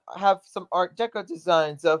railroads that have some Art Deco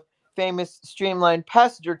designs of famous streamlined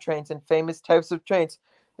passenger trains and famous types of trains,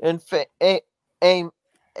 and famous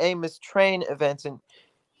train events,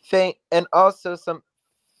 and also some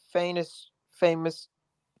famous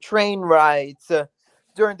train rides.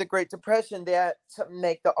 During the Great Depression, they had to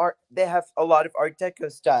make the art. They have a lot of Art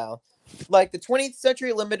Deco style, like the 20th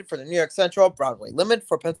Century Limited for the New York Central, Broadway Limited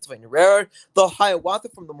for Pennsylvania Railroad, the Hiawatha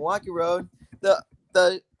from the Milwaukee Road, the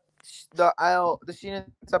Schienen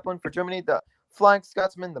Zeppelin for Germany, the Flying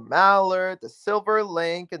Scotsman, the Mallard, the Silver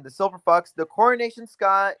Link, and the Silver Fox, the Coronation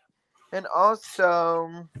Scott, and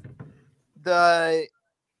also the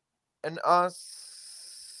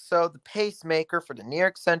Pacemaker for the New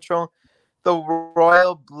York Central, the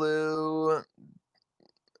Royal Blue,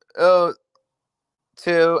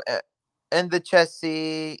 too, and the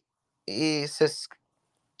Chessie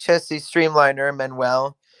Streamliner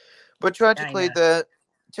Manuel. But tragically, the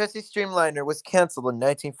Chessie Streamliner was canceled in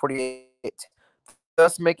 1948,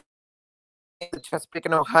 thus making the Chesapeake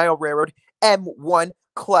and Ohio Railroad M1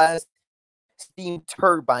 class steam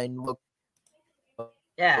turbine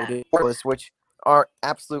which are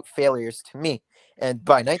absolute failures to me. And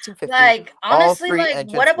by 1950, like, honestly, all 3 like,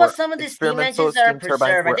 engines what about were some of these steam experimental engines that are steam turbines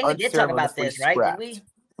preserved? I were think we did talk about unceremoniously this, right? scrapped.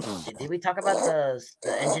 Did we talk about the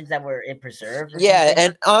engines that were in preserved? Yeah, something?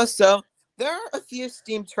 and also there are a few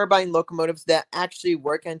steam turbine locomotives that actually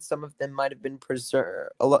work, and some of them might have been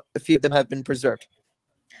preserved. A few of them have been preserved.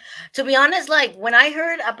 To be honest, like, when I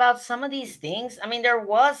heard about some of these things, I mean, there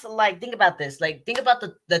was, like, think about this, like, think about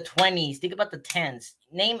the 20s, think about the 10s.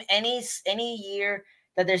 Name any year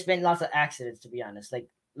that there's been lots of accidents, to be honest. Like,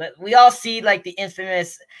 we all see, like, the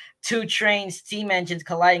infamous 2 train steam engines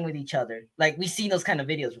colliding with each other. Like, we've seen those kind of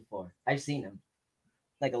videos before. I've seen them,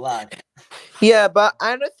 like, a lot. Yeah, but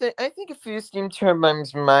I think a few steam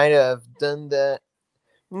turbines might have done that.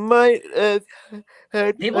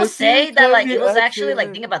 People say that, like, it was actually,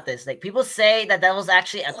 like, think about this, like, people say that was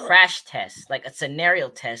actually a crash test, like a scenario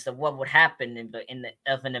test of what would happen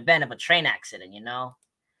of an event of a train accident, you know,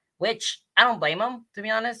 which I don't blame them, to be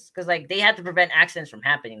honest, because, like, they had to prevent accidents from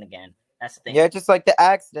happening again. That's the thing. Yeah, just like the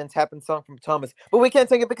accidents happened song from Thomas, but we can't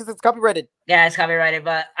sing it because it's copyrighted. Yeah, it's copyrighted,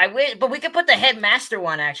 but we could put the Headmaster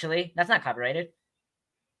one, actually. That's not copyrighted.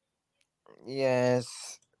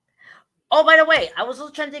 Yes. Oh, by the way, I was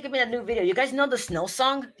also trying to think of a new video. You guys know the Snow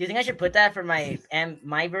Song? Do you think I should put that for my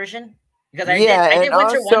version? Because I did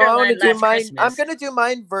Winter Wonderland last Christmas. I'm gonna do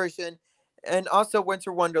mine version, and also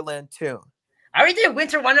Winter Wonderland too. I already did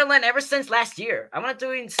Winter Wonderland ever since last year. I want to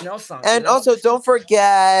do Snow Song. And also, don't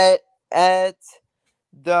forget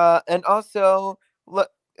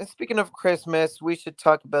speaking of Christmas, we should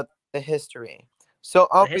talk about the history. So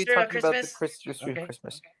I'll be talking about the history of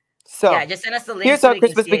Christmas. So yeah, just send us the link. Here's how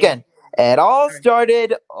Christmas began. It all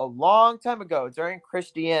started a long time ago during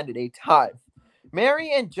Christianity time.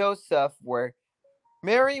 Mary and Joseph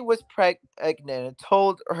Mary was pregnant and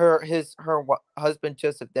told her husband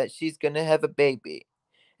Joseph that she's gonna have a baby,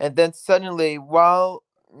 and then suddenly,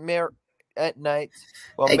 at night,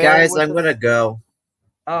 hey guys, I'm gonna go.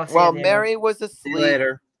 Oh, while Mary was asleep. See you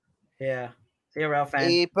later. Yeah, see you, Ralph.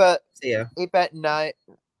 See ya. At night,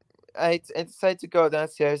 I decided to go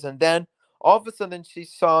downstairs, and then all of a sudden she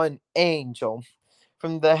saw an angel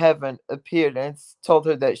from the heaven appeared and told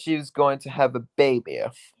her that she was going to have a baby,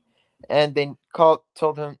 and they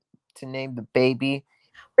told him to name the baby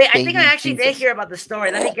Wait, I think I actually did Jesus. hear about the story.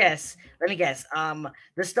 Let me guess.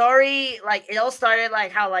 The story, like, it all started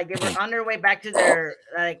like how like they were on their way back to their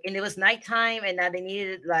like, and it was nighttime, and now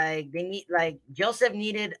Joseph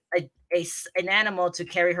needed an animal to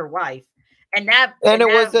carry her wife, and And it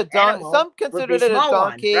was a animal some would be a considered it a small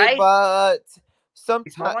one, donkey, right? but A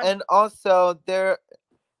small one. and also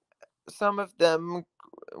some of them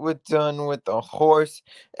were done with a horse,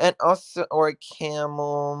 and also or a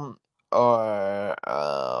camel or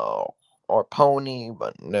pony,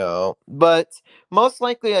 but no, but most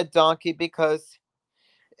likely a donkey because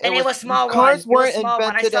And it was small one. cars It was weren't small one.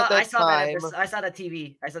 invented at I that saw that time. episode. I saw the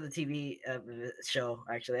TV. I saw the TV show.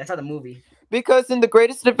 Actually, I saw the movie. Because in the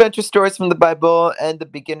greatest adventure stories from the Bible and the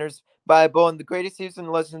beginner's Bible and the greatest heroes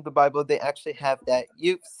and legends of the Bible, they actually have that.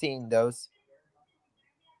 You've seen those.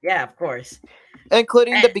 Yeah, of course.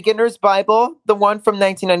 Including And, the beginner's Bible, the one from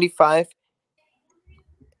 1995,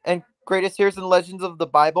 and greatest heroes and legends of the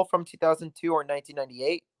Bible from 2002 or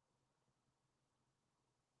 1998.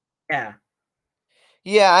 yeah.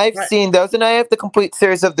 Yeah, I've But seen those, and I have the complete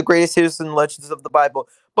series of the greatest heroes and legends of the Bible.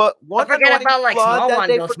 But don't one forget annoying about like flaw small that one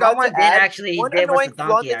they though. Small forgot one to did add, actually one did was the annoying flaw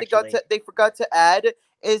donkey that actually. they forgot to add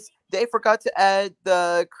is they forgot to add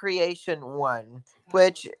the creation one,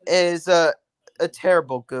 which is a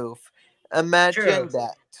terrible goof. Imagine True.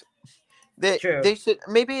 that. True. They should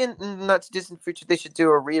maybe in not too distant future they should do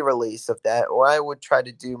a re-release of that, or I would try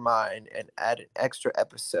to do mine and add an extra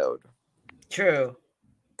episode. True.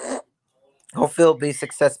 Hopefully it'll be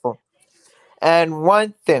successful. And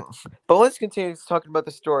one thing, but let's continue talking about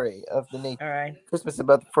the story of the All right. Christmas,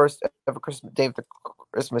 about the first ever Christmas day of the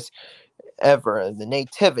Christmas ever, the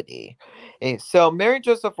Nativity. So Mary and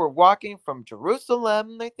Joseph were walking from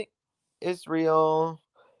Jerusalem, I think, Israel,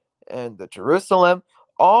 and the Jerusalem,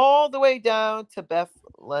 all the way down to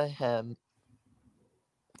Bethlehem.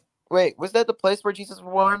 Wait, was that the place where Jesus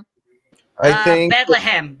was born? I think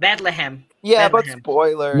Bethlehem. Yeah, but Bethlehem.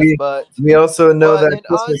 spoilers, we but we also know that and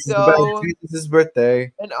Christmas is about also Jesus'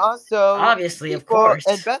 birthday. and also Obviously, of people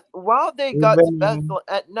and course. while they got to Even Bethlehem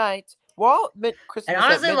at night, while And Christmas at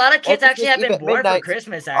honestly, a lot of kids actually Christmas have Eve been at born for midnight,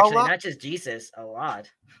 Christmas, a actually, lot not just Jesus. A lot.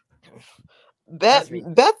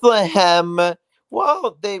 Bethlehem,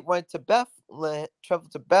 while they went to Bethlehem,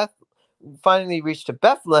 traveled to finally reached to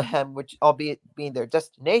Bethlehem, which albeit being their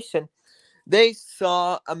destination, they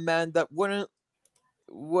saw a man that wouldn't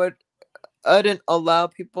allow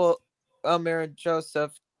people, Mary and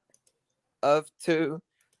Joseph, to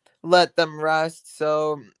let them rest.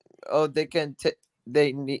 So, they can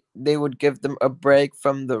they would give them a break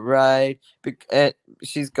from the ride. And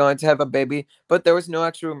she's going to have a baby, but there was no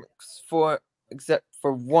extra room for except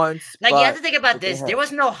for one Like, you have spot to think about that they this. There had.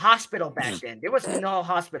 was no hospital back then. There was no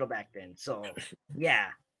hospital back then. So, yeah.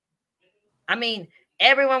 I mean,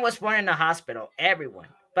 everyone was born in a hospital. Everyone.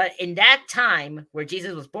 But in that time where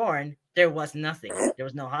Jesus was born, there was nothing. There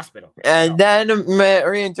was no hospital. And No. then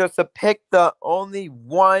Mary and Joseph picked the only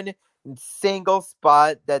one single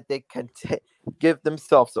spot that they can give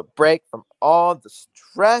themselves a break from all the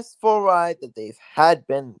stressful ride that they've had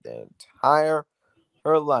been the entire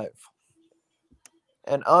her life.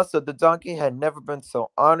 And also, the donkey had never been so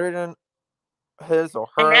honored in his or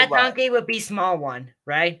And her that life. donkey would be small one,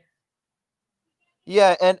 right?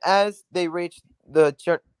 Yeah, and as they reached the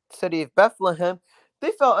city of Bethlehem,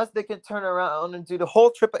 they felt as they could turn around and do the whole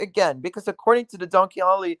trip again, because according to the Donkey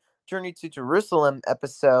Ollie Journey to Jerusalem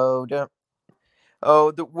episode,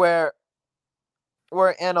 where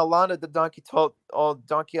Anna Lana the donkey told all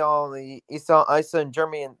Donkey Ollie, Esau, Isa, and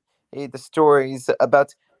Jeremy and the stories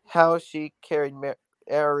about how she carried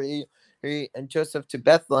Mary and Joseph to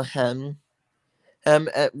Bethlehem. And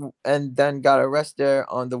then got arrested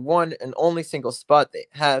on the one and only single spot they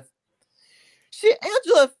have.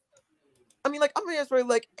 Angela, I mean, like, I'm gonna answer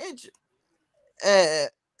like,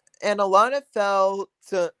 and Alana felt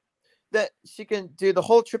that she can do the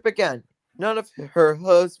whole trip again. None of her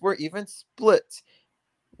hooves were even split.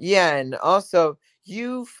 Yeah, and also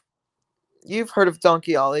you've heard of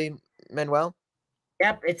Donkey Ollie, Manuel?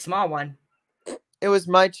 Yep, it's small one. It was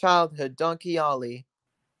my childhood, Donkey Ollie.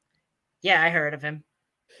 Yeah, I heard of him.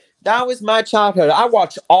 That was my childhood. I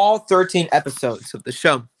watched all 13 episodes of the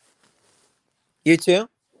show. You too?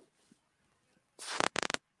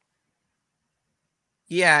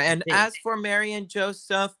 Yeah, and as for Mary and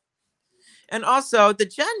Joseph, and also the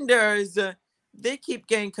genders, they keep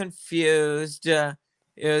getting confused.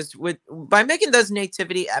 Is with by making those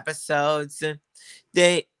nativity episodes,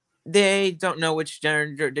 they they don't know which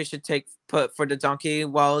gender they should put for the donkey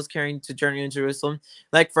while it's carrying to journey in Jerusalem.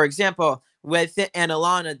 Like for example, with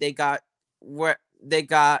Annalana, they got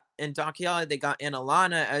in Donkeyala, they got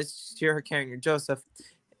Annalana as her carrying Joseph,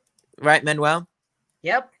 right, Manuel?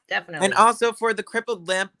 Yep, definitely. And also for the crippled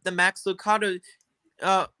lamp, the Max Lucado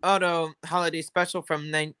auto holiday special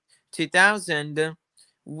from 2000,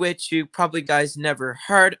 which you probably guys never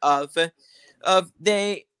heard of.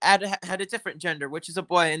 They had a different gender, which is a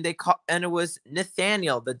boy, and it was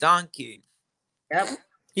Nathaniel the donkey. Yep.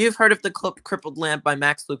 You've heard of the crippled lamp by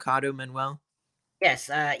Max Lucado, Manuel? Yes,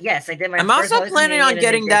 yes, I did. I'm also planning on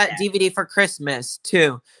getting that DVD for Christmas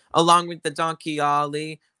too, along with the Donkey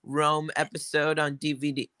Ollie Rome episode on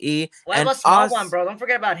DVD. What about small one, bro? Don't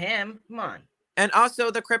forget about him. Come on. And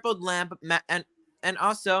also the crippled lamp, and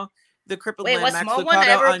also the crippled lamp. Was Max small Lucado one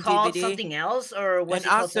ever on called DVD. something else, or was and it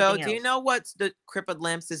called also, something else? do you know what's the crippled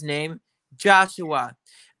lamp's name? Joshua.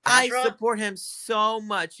 I support him so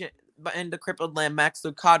much in the crippled lamp Max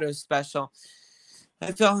Lucado special.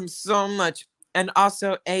 I feel him so much. And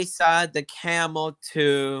also Asa the camel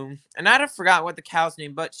too. And I don't forgot what the cow's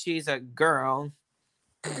name, but she's a girl.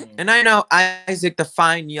 And I know Isaac the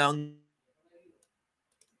fine young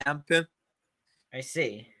lamp. I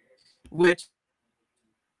see. Which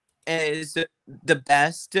is the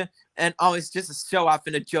best and always just a show off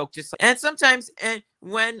and a joke. And sometimes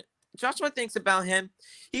when Joshua thinks about him,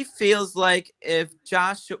 he feels like he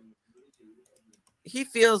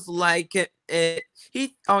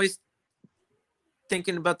always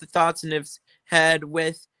thinking about the thoughts in his head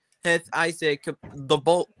with Isaac.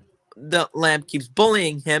 The lamb keeps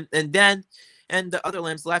bullying him, and the other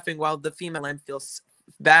lamb's laughing while the female lamb feels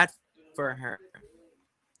bad for her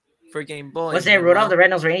for getting bullied. Was it Rudolph the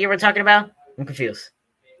Red-Nosed Reindeer you were talking about? I'm confused.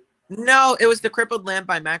 No, it was the crippled lamb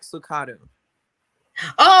by Max Lucado.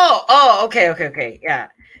 Oh, okay, yeah.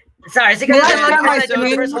 Sorry, it's because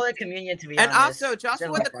the first Holy Communion, to be honest. And also,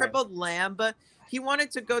 Joshua the crippled lamb, he wanted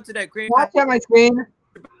to go to that green. Watch out my screen.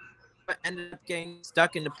 But ended up getting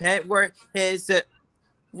stuck in the pit where his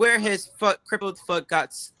crippled foot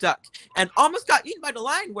got stuck and almost got eaten by the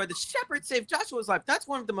lion. Where the shepherd saved Joshua's life. That's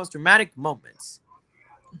one of the most dramatic moments.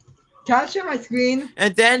 Can I share my screen?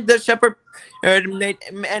 And then the shepherd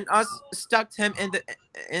stuck him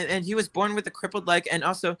and he was born with a crippled leg. And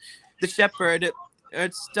also, the shepherd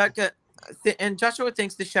stuck. And Joshua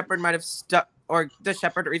thinks the shepherd might have stuck, or the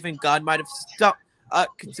shepherd, or even God might have stuck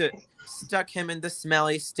him in the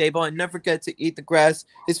smelly stable and never get to eat the grass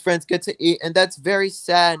his friends get to eat. And that's very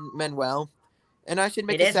sad, Manuel. And I should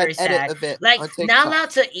make a sad edit of it. Like, not allowed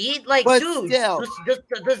to eat? Like, but dude, still,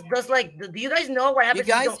 does like, do you guys know what happens if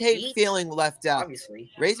you guys hate eat? Feeling left out?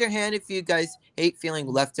 Obviously. Raise your hand if you guys hate feeling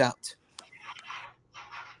left out.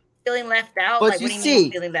 Feeling left out? But like, you what do you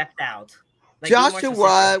mean feeling left out? Like,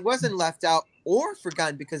 Joshua wasn't left out or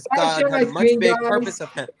forgotten because God had a much big purpose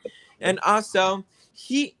of him. And also,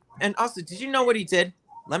 did you know what he did?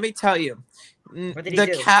 Let me tell you. What did he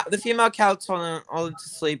do? The female cow told them all to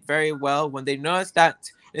sleep very well when they noticed that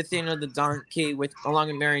Nathaniel the donkey, along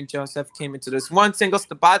with Mary and Joseph, came into this one single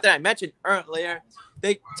spot that I mentioned earlier.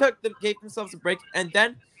 They gave themselves a break, and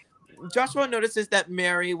then Joshua notices that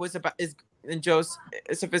Mary and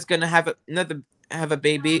Joseph is going to have a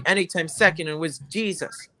baby anytime second, and it was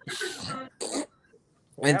Jesus.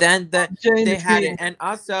 And then they had it, and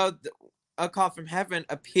also a call from heaven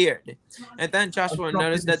appeared, and then Joshua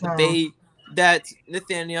noticed that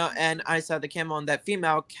Nathaniel and Isa the camel and that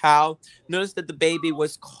female cow noticed that the baby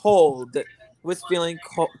was cold, was feeling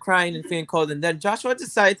crying and feeling cold, and then Joshua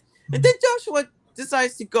decides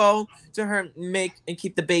to go to her and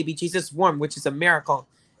keep the baby Jesus warm, which is a miracle.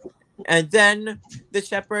 And then the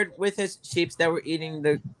shepherd with his sheep that were eating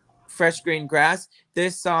the fresh green grass, they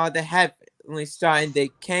saw the heavenly star, and they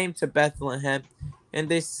came to Bethlehem, and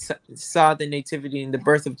they saw the nativity and the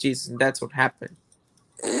birth of Jesus, and that's what happened.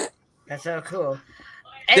 That's so cool.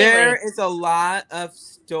 Anyway. There is a lot of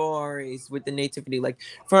stories with the nativity, like,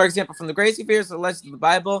 for example, from the Crazy Fears, the Legends of the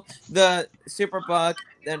Bible, the Superbook,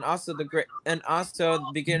 and also the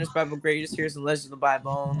Beginner's Bible, Greatest Heroes and Legends of the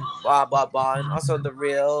Bible, blah blah blah, and also the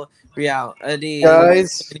reality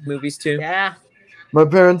guys movies too. Yeah. My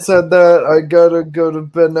parents said that I gotta go to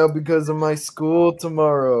bed now because of my school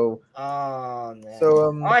tomorrow. Oh man.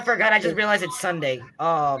 So I forgot. I just realized it's Sunday.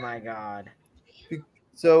 Oh my god.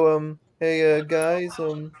 So hey guys,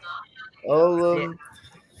 I'm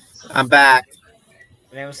back.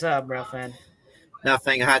 Hey, what's up, bro, fan?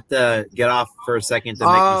 Nothing. I had to get off for a second to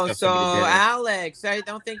make so Alex, I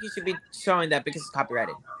don't think you should be showing that because it's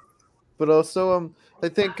copyrighted. But also, I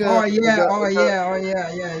think. Yeah.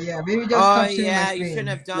 Maybe just you shouldn't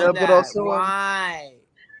have done that. But also, why?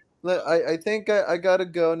 I think I gotta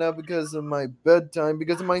go now because of my bedtime,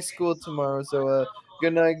 because of my school tomorrow. So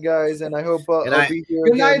good night, guys, and I hope I'll be here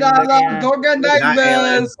Good again night, next Alan. Yeah. Don't get Good night,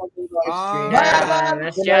 Alan. nervous. live stream. Bye, Yeah, Alan.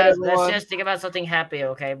 let's Good night, just everyone. think about something happy,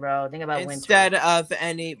 okay, bro? Think about Instead winter. of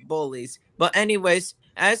any bullies. But anyways,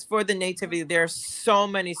 as for the nativity, there are so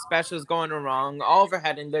many specials going wrong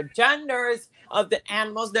overhead, and the genders of the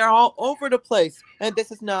animals, they're all over the place. And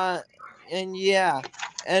this is not, and yeah.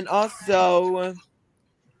 And also,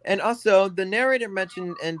 the narrator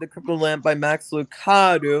mentioned in The Crippled Lamp by Max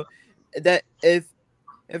Lucado that if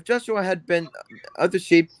Joshua had been other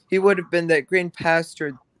sheep, he would have been that green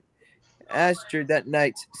pasture that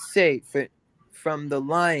night, safe from the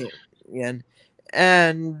lion.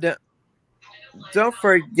 And don't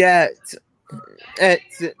forget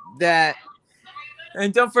that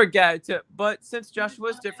and don't forget, but since Joshua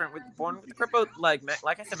was different, with born with a crippled leg,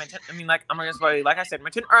 like I said,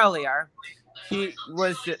 mentioned earlier, he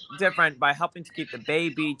was different by helping to keep the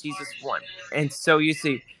baby Jesus warm. And so you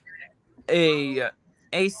see,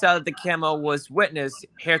 Asa the camel was witness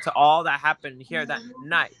here to all that happened here that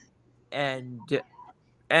night, and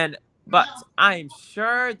but I'm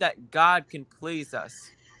sure that God can please us.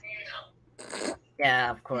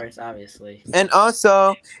 Yeah, of course, obviously. And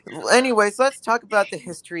also, anyways, let's talk about the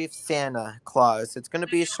history of Santa Claus. It's going to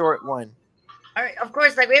be a short one. All right, of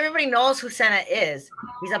course, like everybody knows who Santa is.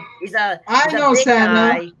 He's a I know big Santa.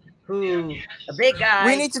 guy a big guy.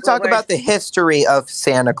 We need to who talk wears- about the history of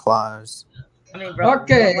Santa Claus. I mean, bro.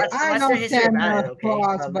 Okay, what's I the know history about Santa it? Okay,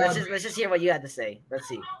 Claus, let's but just hear what you had to say. Let's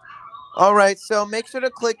see. All right, so make sure to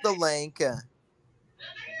click the link.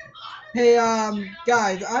 hey,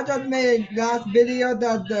 guys, I just made last video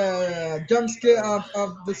that the jump scare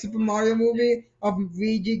of the Super Mario movie of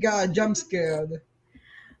Luigi got jump scared.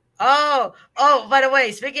 Oh, by the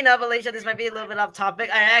way, speaking of Alicia, this might be a little bit off topic.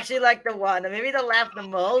 I actually like the one that made me the laugh the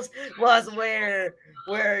most was where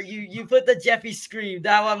you put the Jeffy scream.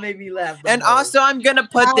 That one made me laugh the And most. also, I'm gonna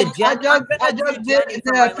put the I Jenny. just did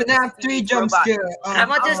the FNAF 3 jump scare. I'm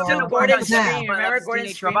gonna just do Gordon's FNAF. scream. Remember Gordon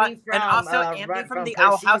screaming from and also Amity from the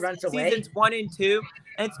Owl Percy House runs away? seasons 1 and 2.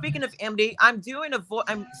 And speaking of Amity, I'm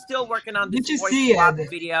still working on this You should voice see swap it.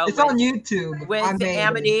 video It's on YouTube. I with made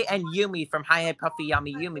Amity it. and Yumi from Hi Hi Puffy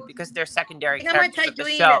Yummy Yumi because they're secondary I think I might characters try of the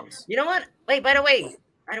doing. shows. You know what? Wait. By the way,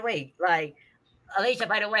 like Alicia.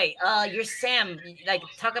 By the way, your Sam. Like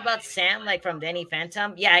talk about Sam, like from Danny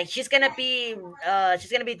Phantom. Yeah, she's gonna be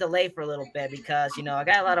delayed for a little bit because I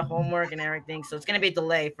got a lot of homework and everything, so it's gonna be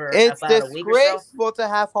delayed for It's about a week or so. disgraceful to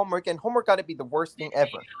have homework, and homework got to be the worst thing ever.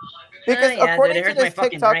 Because Yeah, according dude, it to hurts my this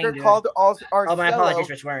fucking TikToker brain, dude. called Oh, my apologies Arcello,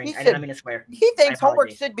 for swearing. he I did said not mean to swear. he thinks My homework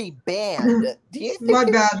apologies. should be banned. Do you think My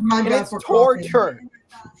bad it's for torture?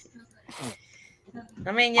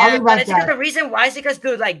 I mean, I'll yeah, be but right it's because back. the reason why is because,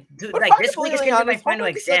 dude, like But this week is gonna be my honest, final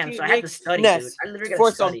homework is exam, such a so I have to study, uniqueness dude. I literally gotta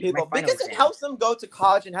for some study people my final because it exam. helps them go to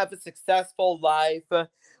college and have a successful life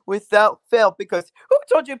without fail. Because who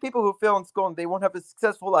told you people who fail in school and they won't have a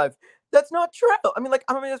successful life? That's not true. I mean, that's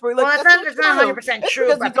where Well, like it's that's not true. 100% It's true,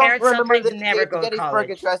 because but you don't parents remember sometimes the never go to Gettysburg college.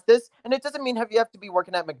 Address this, and it doesn't mean you have to be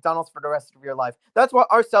working at McDonald's for the rest of your life. That's what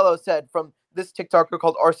Arcello said from this TikToker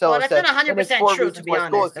called Arcello. Well, that's said not in his 100% 4 true, to reasons be why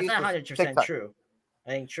school honest. is That's not useless 100% TikTok. true. I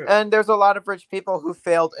think true. And there's a lot of rich people who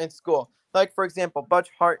failed in school. Like, for example, Butch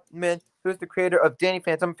Hartman, who's the creator of Danny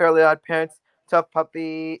Phantom, Fairly Odd Parents, Tough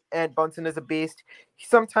Puppy, and Bunsen is a Beast.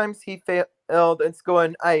 Sometimes he failed in school,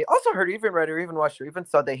 and I also heard, even read or even watched or even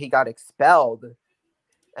saw that he got expelled.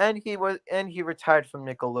 And he retired from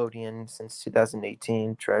Nickelodeon since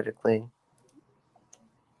 2018, tragically.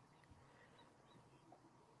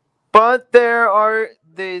 But there are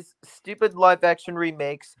these stupid live-action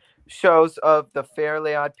remakes shows of the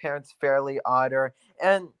Fairly Odd Parents, Fairly Odder,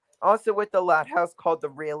 and also with the Loud House called The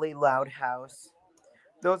Really Loud House.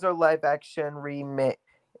 Those are live-action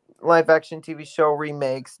TV show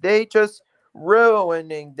remakes. They just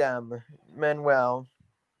ruining them, Manuel.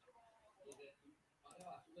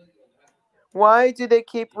 Why do they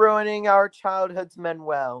keep ruining our childhoods,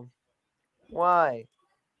 Manuel? Why?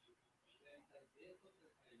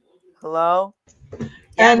 Hello?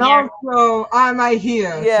 Yeah, And I'm here. also, I'm right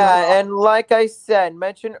here. Yeah, so, and like I said,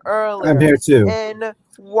 mentioned earlier. I'm here too. And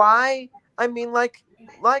why? I mean, like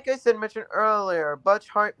I said, mentioned earlier, Butch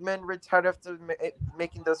Hartman retired after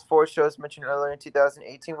making those 4 shows mentioned earlier in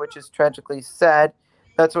 2018, which is tragically sad.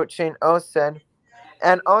 That's what Shane O said.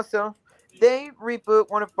 And also, they reboot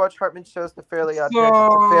one of Butch Hartman's shows, The Fairly Odd Parents,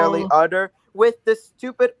 to Fairly Odder, with the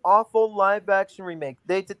stupid, awful live-action remake.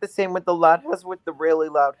 They did the same with The Loud House with The Really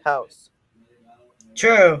Loud House.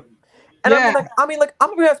 True. And I mean, like, I'm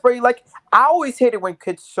gonna be honest, bro. Like, I always hate it when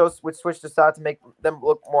kids shows would switch this out to make them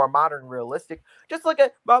look more modern, and realistic. Just look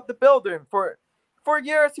at Bob the Builder. For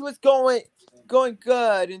years, he was going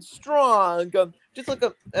good and strong. Just look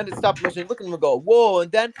at the stop motion. Look at him go, whoa!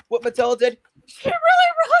 And then what Mattel did, she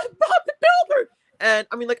really Bob the Builder. And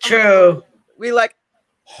I mean, like, True. We like,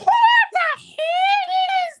 who the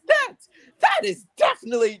hell is that? That is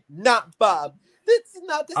definitely not Bob. This is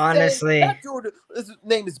not the Honestly. same. That dude, his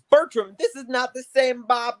name is Bertram. This is not the same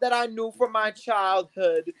Bob that I knew from my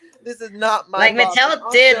childhood. This is not my like Bob.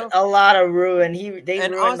 Mattel did a lot of ruin. They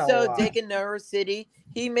and ruined also a lot. Dick in Narrow City.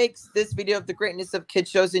 He makes this video of the greatness of kid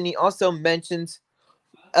shows, and he also mentions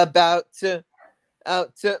about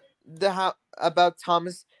about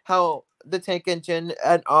Thomas, how the Tank Engine,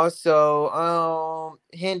 and also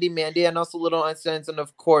Handy Mandy, and also Little Einsteins, and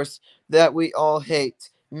of course that we all hate,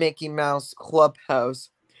 Mickey Mouse Clubhouse.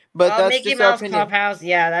 But that's Mickey just Mouse our opinion. Clubhouse,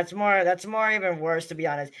 yeah, that's more even worse, to be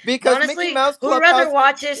honest. Because honestly, Mickey Mouse who Clubhouse, rather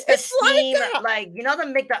watches the it's Steam, like you know,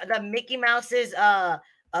 the Mickey Mouse's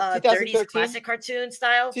 30s classic cartoon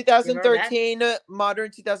style? 2013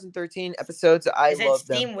 modern 2013 episodes. I love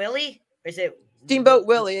them. Steam Willie? Or is it Steamboat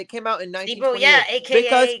Willie? It came out in 1928. Yeah, aka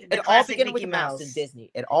because the it all began Mickey with a mouse Mouse. in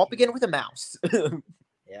Disney. It all began with a mouse.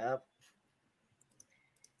 Yep.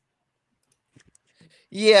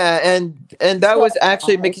 Yeah, and that was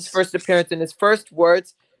actually Mickey's first appearance, and his first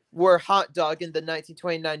words were "hot dog" in the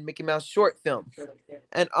 1929 Mickey Mouse short film.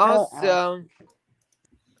 And also,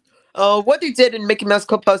 what they did in Mickey Mouse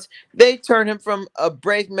Clubhouse, they turned him from a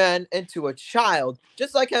brave man into a child,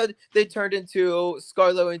 just like how they turned into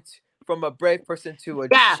Scarlet from a brave person to a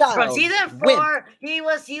child. From season 4, he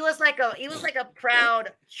was like a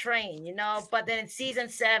proud train, you know. But then in season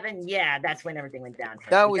 7, that's when everything went down.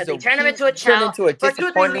 That was they turned him into a child for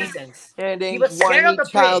disappointing reasons. He was scared of the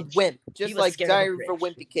child wimp, just like Diary of a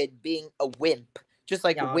Wimpy Kid being a wimp. Just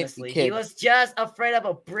like a wimpy kid. He was just afraid of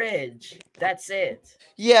a bridge. That's it.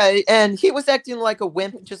 Yeah, and he was acting like a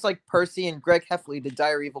wimp, just like Percy and Greg Heffley, the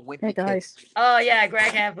Diary of a Wimpy Kid. Oh yeah,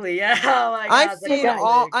 Greg Heffley. Yeah. Oh my God.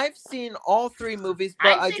 I've seen all 3 movies,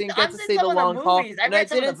 but I didn't get to see the long haul. And I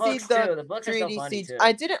didn't see the 3D CGI.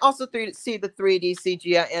 I didn't also see the 3D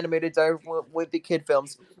CGI animated Diary of a Wimpy Kid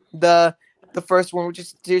films. The first one, which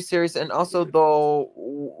is a series, and also the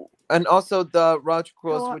Roger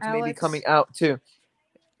Cross, which may be coming out too.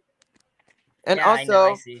 And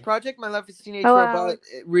also, Project My Life as a Teenage Robot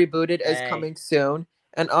rebooted is coming soon.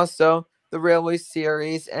 And also, the Railway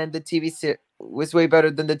series and the TV series was way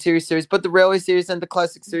better than the TV series. But the Railway series and the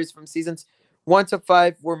classic series from seasons 1 to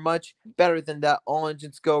 5 were much better than that All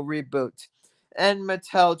Engines Go reboot. And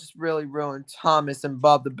Mattel just really ruined Thomas and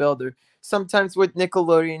Bob the Builder. Sometimes with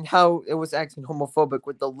Nickelodeon, how it was acting homophobic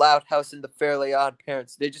with the Loud House and the Fairly Odd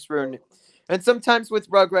Parents. They just ruined it. And sometimes with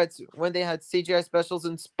Rugrats, when they had CGI specials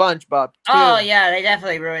in SpongeBob, too. Oh, yeah, they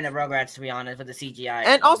definitely ruined the Rugrats, to be honest, with the CGI.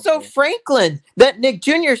 And also Franklin, that Nick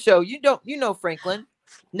Jr. show. You know Franklin.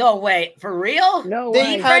 No way. For real? No way.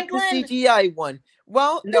 They had Franklin? The CGI one.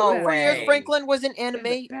 Well, no for way. years, Franklin was in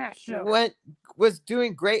anime, was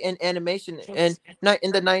doing great in animation in the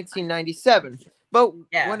 1997. But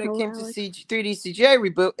when it came to 3D CGI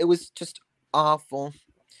reboot, it was just awful.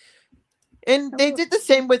 And they did the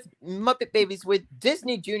same with Muppet Babies. With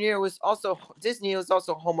Disney Junior Disney was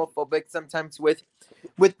also homophobic sometimes with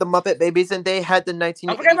the Muppet Babies, and they had the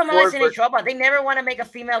 1984 version. They never want to make a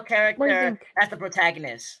female character as the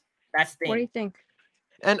protagonist. That's the thing. What do you think?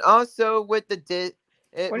 And also with the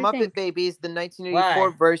Muppet Babies, the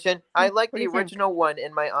 1984 version, I like the original one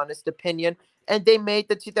in my honest opinion. And they made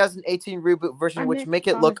the 2018 reboot version, which make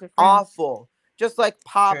it look awful, just like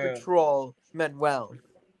Paw Patrol Manuel.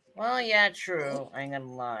 Well, yeah, true. I ain't gonna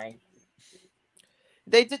lie.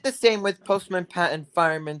 They did the same with Postman Pat and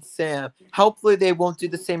Fireman Sam. Hopefully they won't do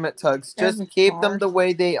the same at Tugs. Just keep them the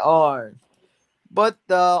way they are. But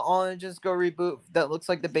the All Engines Go reboot that looks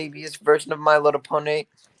like the babyest version of My Little Pony,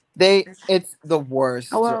 it's the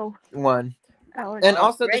worst one. Alex. And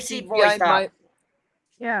also the CGI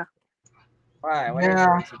Yeah. Why?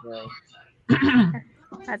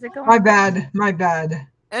 How's it going? My bad.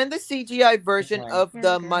 And the CGI version of the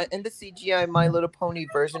CGI My Little Pony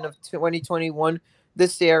version of 2021, the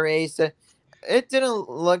series, it didn't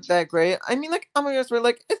look that great. I mean, like, I'm gonna say,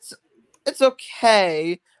 like, it's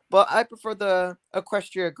okay, but I prefer the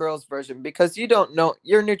Equestria Girls version because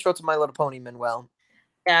you're neutral to My Little Pony, Manuel.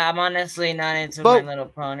 Yeah, I'm honestly not into My Little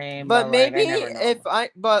Pony. But maybe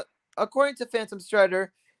but according to Phantom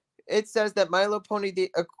Strider, it says that My Little Pony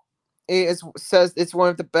says it's one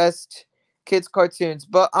of the best kids cartoons,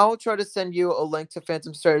 but I'll try to send you a link to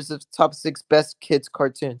Phantom Strider's top 6 best kids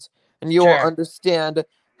cartoons, and you will understand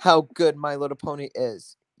how good My Little Pony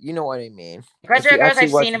is. You know what I mean. Equestria Girls, I've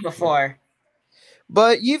seen him before.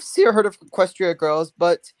 But you've heard of Equestria Girls,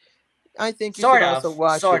 but I think you should also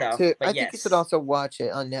watch it too. I think you should also watch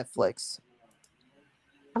it on Netflix.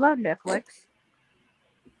 I love Netflix.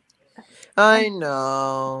 I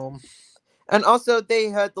know. And also, they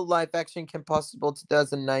had the live action Kim Possible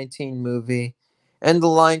 2019 movie. And the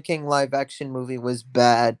Lion King live action movie was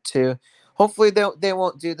bad too. Hopefully, they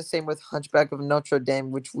won't do the same with Hunchback of Notre Dame,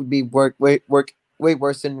 which would be way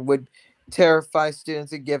worse and would terrify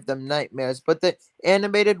students and give them nightmares. But the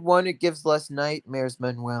animated one, it gives less nightmares,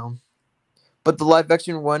 Manuel. But the live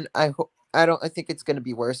action one, I think it's gonna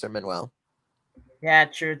be worse, Manuel. Yeah,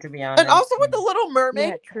 true. To be honest. And also with the Little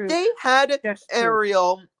Mermaid, they had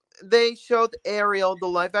Ariel. True. They showed Ariel, the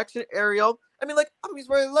live action Ariel. I mean, like, I was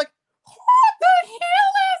really like, what the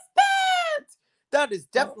hell is that? That is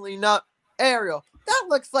definitely not Ariel. That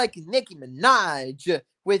looks like Nicki Minaj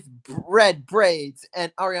with red braids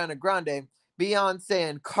and Ariana Grande, Beyonce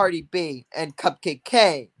and Cardi B and Cupcake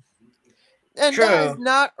K. And that is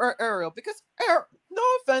not Ariel, because no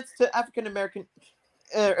offense to African Americans,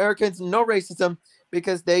 no racism,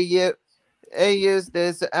 because they used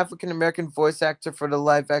this African American voice actor for the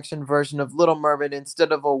live action version of Little Mermaid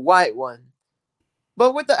instead of a white one.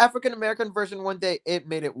 But with the African American version, one day it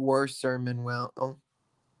made it worse, Manuel.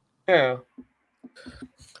 True.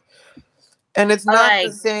 And it's not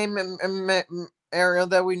the same Ariel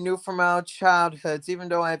that we knew from our childhoods, even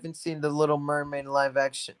though I haven't seen the Little Mermaid live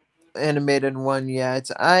action animated one yet.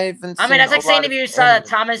 I mean, that's like saying if you saw the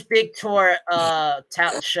Thomas Big Tour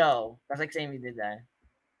show. That's like saying you did that.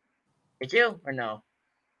 Did you or no?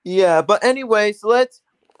 Yeah, but anyways,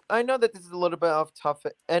 I know that this is a little bit off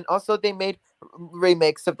topic, and also they made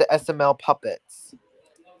remakes of the SML puppets.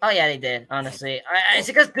 Oh yeah, they did. Honestly, it's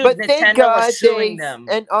because Nintendo was suing them.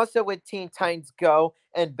 And also with Teen Titans Go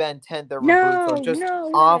and Ben 10, their reboots are just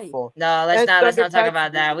awful. No, let's not talk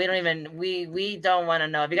about that. We don't even we don't want to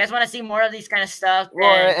know. If you guys want to see more of these kind of stuff,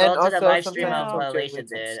 then go to the live stream of what Alicia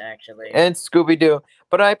did actually. And Scooby Doo,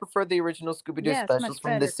 but I prefer the original Scooby Doo specials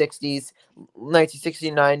from the 60s,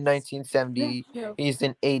 1969, 1970s,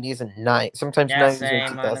 and 80s and 90s, sometimes 90s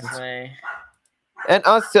and 2000s. Honestly. And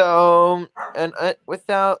also,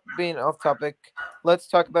 without being off topic, let's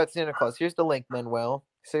talk about Santa Claus. Here's the link, Manuel.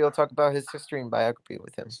 So you'll talk about his history and biography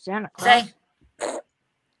with him. Santa Claus.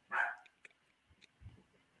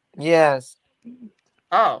 Yes.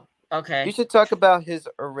 Oh, okay. You should talk about his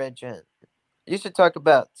origin. You should talk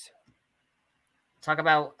about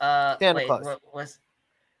Santa Claus. What's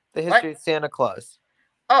the history of Santa Claus.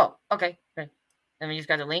 Oh, okay. And we just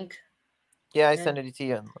got the link. Yeah, I sent it to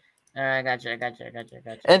you. All right, gotcha.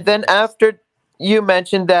 And then after you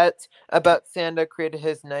mentioned that about Santa created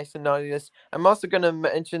his nice and naughtiness, I'm also going to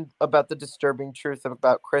mention about the disturbing truth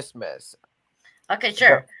about Christmas. Okay,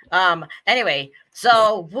 sure. Anyway,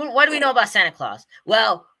 so what do we know about Santa Claus?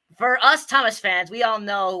 Well, for us Thomas fans, we all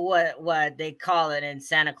know what they call it in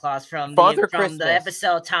Santa Claus from the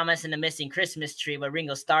episode Thomas and the Missing Christmas Tree, what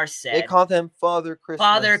Ringo Starr said. They called him Father Christmas.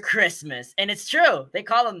 Father Christmas, and it's true. They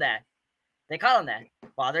call him that.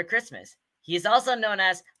 Father Christmas. He is also known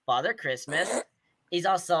as Father Christmas. He's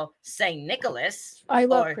also Saint Nicholas. I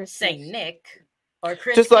love or Christmas. Saint Nick. Or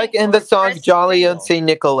Chris. Just like in the song Jolly and Saint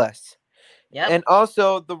Nicholas. Yep. And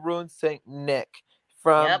also the ruined Saint Nick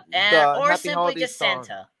from or Happy simply Holidays just song.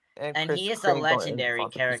 Santa. And he is a legendary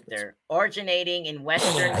character originating in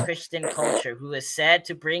Western Christian culture who is said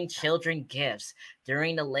to bring children gifts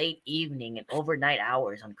during the late evening and overnight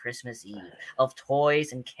hours on Christmas Eve of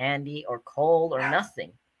toys and candy or coal or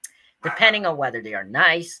nothing, depending on whether they are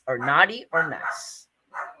nice or naughty or nice.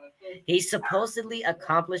 He supposedly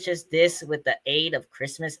accomplishes this with the aid of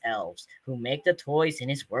Christmas elves who make the toys in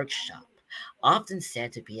his workshop, often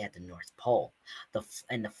said to be at the North Pole,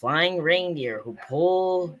 and the flying reindeer who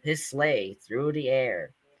pull his sleigh through the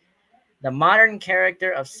air. The modern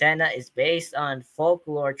character of Santa is based on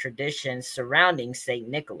folklore traditions surrounding St.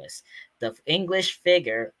 Nicholas, the English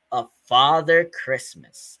figure of Father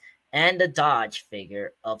Christmas, and the Dodge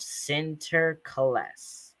figure of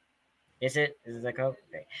Sinterklaas. Is it that code?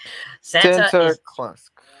 Okay.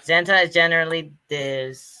 Santa is generally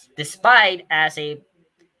despised as a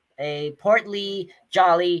portly,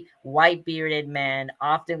 jolly, white-bearded man,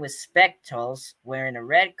 often with spectacles, wearing a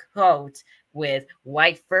red coat with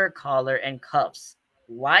white fur collar and cuffs,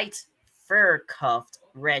 white fur-cuffed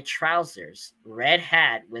red trousers, red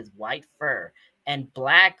hat with white fur, and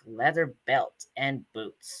black leather belt and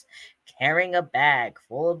boots, carrying a bag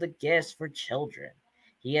full of the gifts for children.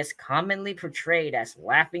 He is commonly portrayed as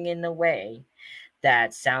laughing in a way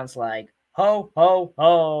that sounds like, ho, ho,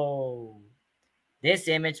 ho. This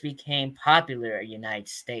image became popular in the United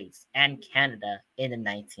States and Canada in the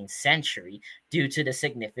 19th century due to the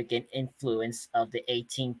significant influence of the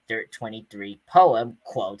 1823 poem,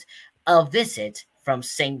 quote, A Visit from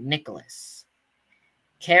St. Nicholas.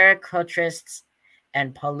 Caricaturists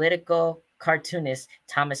and political cartoonist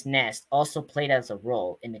Thomas Nast also played as a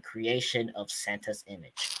role in the creation of Santa's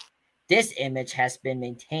image. This image has been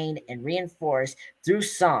maintained and reinforced through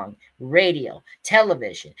song, radio,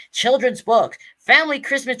 television, children's books, family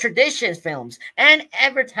Christmas traditions films, and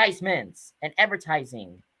advertisements and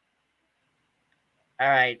advertising. All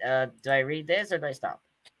right, do I read this or do I stop?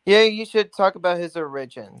 Yeah, you should talk about his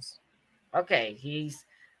origins. Okay,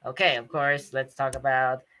 of course, let's talk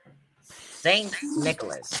about Saint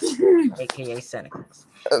Nicholas, aka Santa Claus.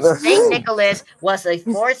 Saint Nicholas was a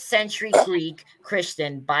 4th century Greek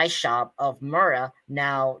Christian bishop of Myra,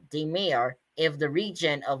 now Demir, of the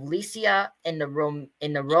region of Lycia in the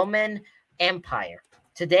Roman Empire.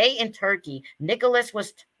 Today in Turkey, Nicholas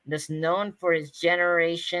was known for his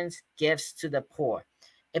generations gifts to the poor,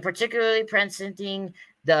 in particularly presenting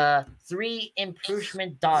the 3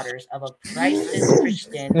 improvement daughters of a priceless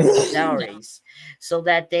Christian with dowries, so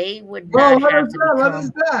that they would Bro, not what have is to that? What become.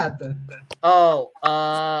 is that? Oh,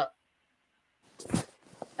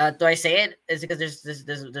 do I say it? Is it because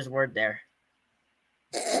there's a word there?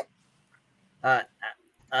 Make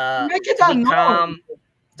it To unknown. become.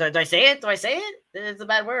 Do I say it? Do I say it? It's a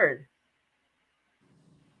bad word.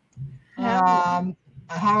 How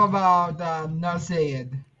about not say it?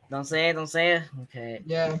 Don't say it. Don't say it. Okay.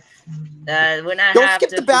 Yeah. When I Don't have skip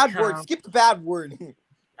to the bad become, word. Skip the bad word.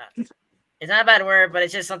 It's not a bad word, but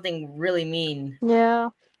it's just something really mean. Yeah,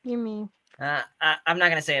 you mean. I'm not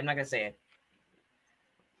gonna say it. I'm not gonna say it.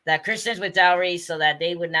 That Christians with dowries, so that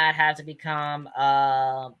they would not have to become.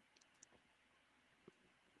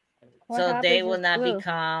 So they will not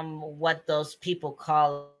become what those people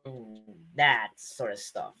call that sort of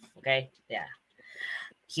stuff. Okay, yeah.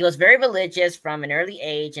 He was very religious from an early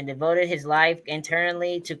age and devoted his life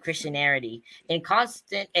internally to Christianity in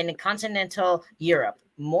continental Europe,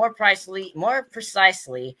 more precisely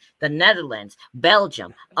the Netherlands,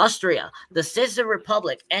 Belgium, Austria, the Sister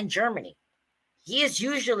Republic, and Germany. He is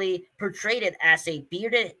usually portrayed as a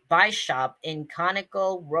bearded bishop in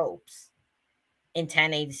conical robes. In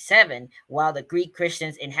 1087, while the Greek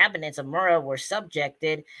Christians inhabitants of Myra were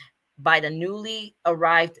subjected by the newly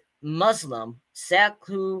arrived Muslim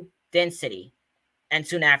Seljuk dynasty, and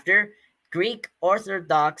soon after, Greek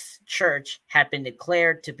Orthodox Church had been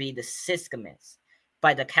declared to be the schismatics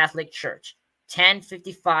by the Catholic Church.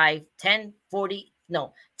 1055,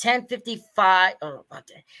 oh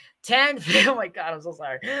my God, I'm so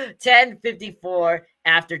sorry. 1054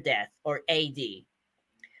 after death, or AD.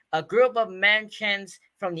 A group of merchants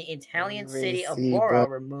from the Italian city of Bora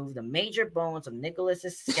removed the major bones of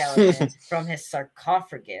Nicholas's skeleton from his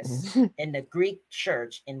sarcophagus in the Greek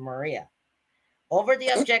church in Maria. Over the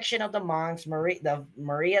objection of the monks, the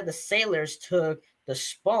sailors took the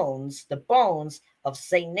bones of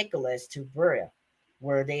Saint Nicholas to Buria,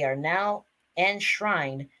 where they are now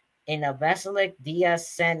enshrined in a basilica dia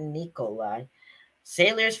San Nicolai.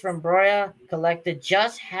 Sailors from Buria collected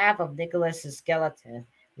just half of Nicholas's skeleton,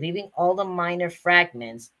 leaving all the minor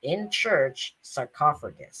fragments in church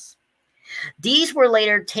sarcophagus. These were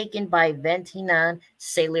later taken by Venetian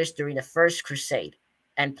sailors during the First Crusade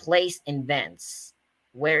and placed in Vence,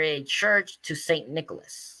 where a church to St.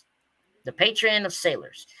 Nicholas, the patron of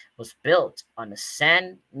sailors, was built on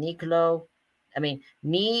the Nicolo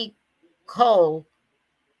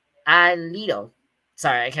Alito.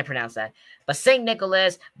 Sorry, I can't pronounce that. But St.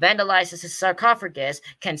 Nicholas vandalizes his sarcophagus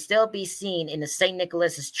can still be seen in the St.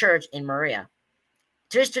 Nicholas's Church in Maria.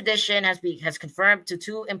 This tradition has confirmed to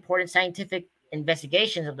 2 important scientific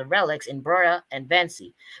investigations of the relics in Brora and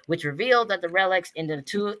Venci, which revealed that the relics in the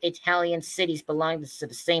 2 Italian cities belong to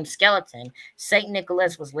the same skeleton. St.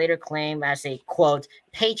 Nicholas was later claimed as a, quote,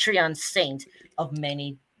 patron saint of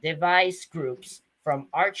many device groups, from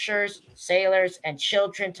archers, sailors, and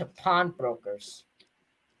children to pawnbrokers.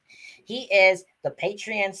 He is the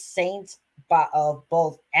patron saint of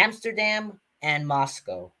both Amsterdam and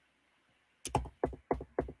Moscow.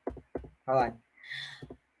 Hold on.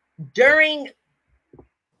 During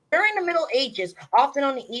the Middle Ages, often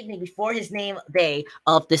on the evening before his name day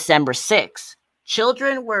of December 6th,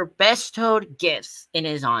 children were bestowed gifts in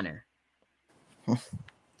his honor.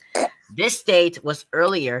 This date was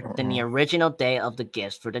earlier than the original day of the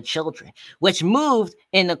gifts for the children, which moved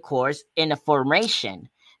in the formation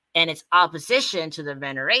and its opposition to the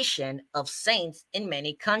veneration of saints in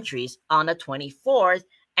many countries on the 24th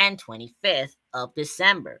and 25th of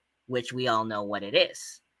December, which we all know what it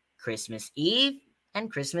is. Christmas Eve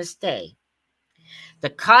and Christmas Day. The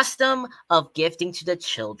custom of gifting to the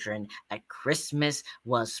children at Christmas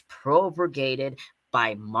was propagated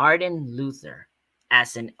by Martin Luther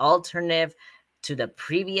as an alternative to the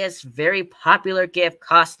previous very popular gift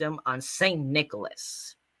custom on St.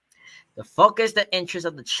 Nicholas. To focus the interest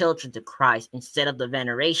of the children to Christ instead of the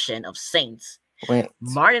veneration of saints,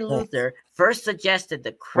 Martin Luther first suggested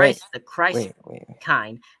the Christ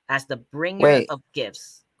kind as the bringer of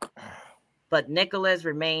gifts. But Nicholas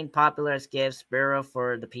remained popular as gifts bearer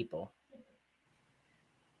for the people.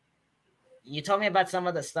 You told me about some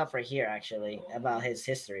of the stuff right here, actually, about his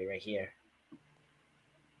history right here.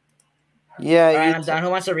 Yeah. All right, I'm done. Who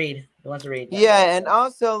wants to read? Yeah, and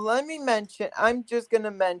also let me mention. I'm just gonna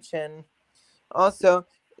mention. Also,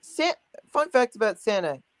 fun fact about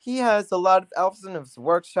Santa: he has a lot of elves in his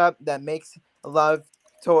workshop that makes a lot of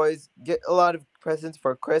toys, get a lot of presents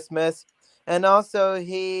for Christmas, and also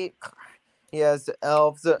he has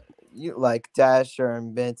elves like Dasher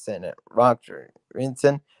and Vincent, and Roger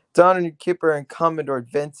Vincent, Donald Cooper and Commodore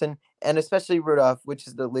Vincent, and especially Rudolph, which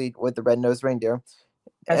is the lead with the red-nosed reindeer.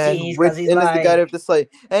 And he's like, is the guide of the sleigh.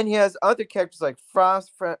 And he has other characters like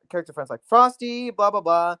character friends like Frosty, blah blah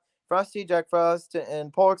blah, Frosty, Jack Frost,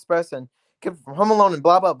 and Polar Express, and Kid from Home Alone, and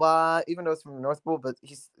blah blah blah. Even though it's from the North Pole, but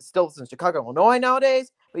he's still in Chicago, Illinois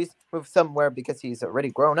nowadays. But he's moved somewhere because he's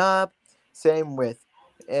already grown up. Same with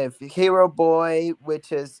Hero Boy,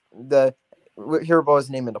 which is the Hero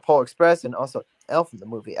Boy's name in the Polar Express, and also Elf in the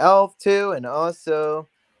movie Elf too, and also.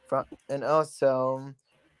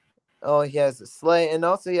 Oh, he has a sleigh, and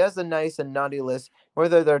also he has a nice and naughty list,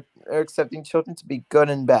 whether they're accepting children to be good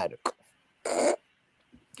and bad.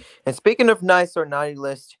 And speaking of nice or naughty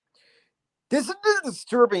list, this is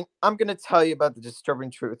disturbing. I'm going to tell you about the disturbing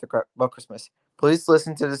truth about Christmas. Please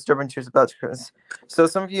listen to the disturbing truth about Christmas. So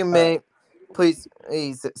some of you may,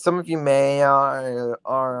 some of you may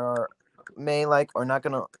may like or not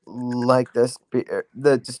going to like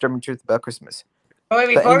the disturbing truth about Christmas.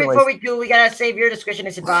 Before we do, we gotta save your discretion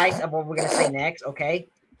is advised of what we're gonna say next, okay?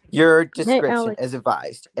 Your discretion is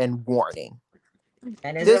advised and warning.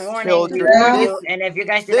 And it's a warning. And if you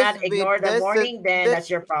guys do not ignore the warning, then that's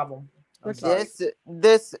your problem. This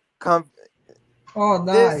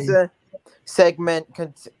segment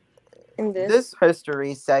this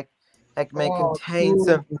history segment contains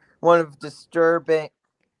one of disturbing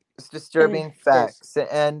facts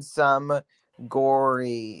and some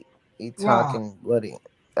gory talking bloody,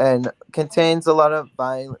 and contains a lot of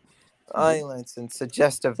violence and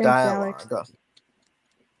suggestive dialogue.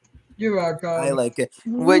 You're welcome. I like it,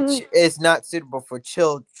 which is not suitable for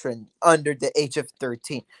children under the age of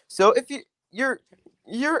 13. So if you have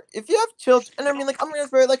children, and I mean, like, I'm gonna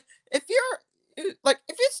say, like, if you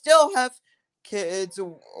still have kids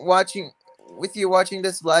watching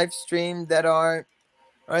this live stream that are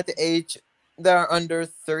at the age that are under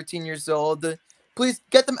 13 years old, please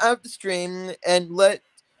get them out of the stream and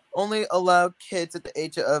only allow kids at the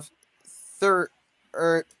age of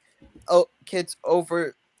kids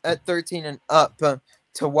over at 13 and up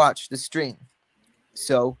to watch the stream.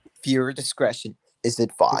 So viewer discretion is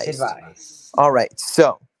advised. All right,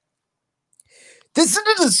 so this is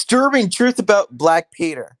the disturbing truth about Black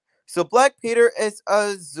Peter. So Black Peter is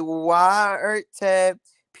a Zwarte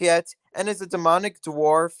Piet and is a demonic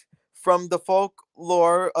dwarf from the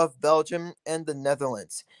folklore of Belgium and the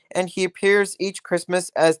Netherlands. And he appears each Christmas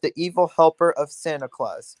as the evil helper of Santa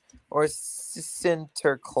Claus, or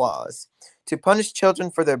Sinterklaas, to punish children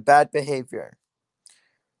for their bad behavior.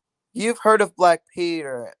 You've heard of Black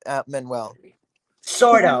Peter, Manuel.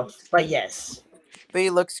 Sort of, but yes. But he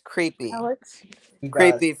looks creepy. Alex?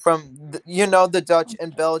 Creepy from, the Dutch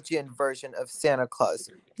and Belgian version of Santa Claus.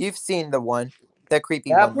 You've seen the one. That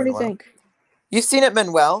creepy one, What do you think? You've seen it,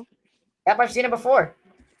 Manuel? Yep, I've seen it before.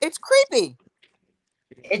 It's creepy.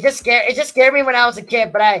 It just scared me when I was a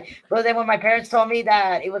kid, but then when my parents told me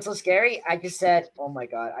that it was so scary, I just said, "Oh my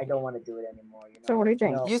god, I don't want to do it anymore." So what do you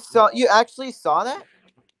think? You actually saw that?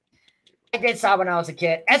 I did saw when I was a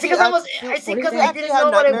kid. I didn't know what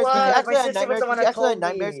it was. My sister was the one that told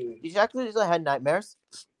me. You actually had nightmares?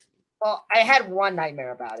 Well, I had one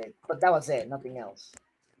nightmare about it, but that was it. Nothing else.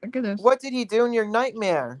 Look at this. What did he do in your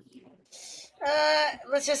nightmare?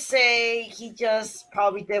 Let's just say he just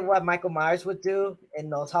probably did what Michael Myers would do in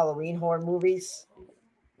those Halloween horror movies.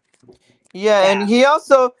 Yeah, and he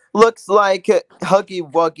also looks like Huggy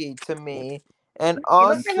Wuggy to me. And he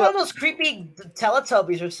looks like one of those creepy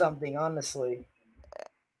Teletubbies or something, honestly.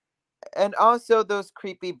 And also those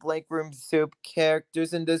creepy Blank Room Soup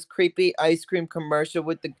characters in this creepy ice cream commercial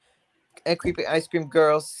with the creepy ice cream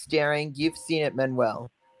girl staring. You've seen it,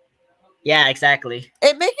 Manuel. Yeah, exactly.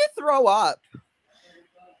 It made you throw up.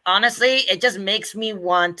 honestly, it just makes me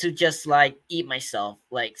want to just like eat myself,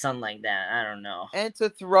 like something like that. I don't know. And to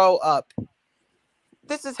throw up.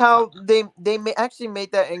 This is how they actually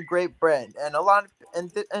made that in Great Britain, and a lot of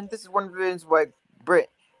and this is one of the reasons why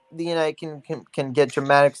the United can get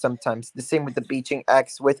dramatic sometimes. The same with the Beeching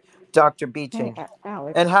X with Dr. Beeching,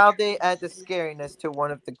 Alex. and how they add the scariness to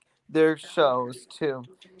one of their shows too,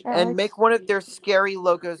 and Alex. make one of their scary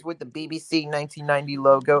logos with the BBC 1990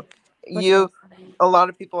 logo. What's A lot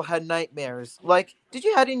of people had nightmares. Like, did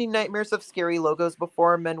you had any nightmares of scary logos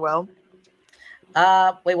before, Manuel?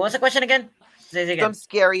 Wait, what was the question again? Say it again. Some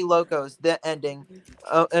scary logos, the ending,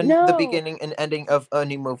 and No. the beginning and ending of a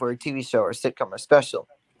new movie or a TV show or sitcom or special.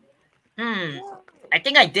 I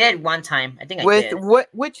think I did one time. I think I With did.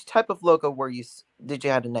 which type of logo did you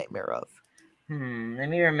had a nightmare of? Let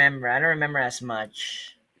me remember. I don't remember as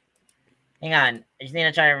much. Hang on. I just need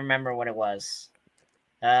to try to remember what it was.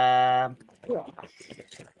 I don't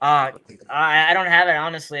have it,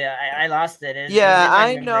 honestly. I lost it.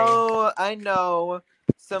 I know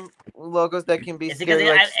some logos that can be scary,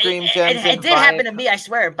 like Scream Gems. It did happen to me, I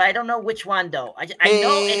swear, but I don't know which one though. I know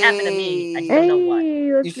it happened to me. I just don't know what.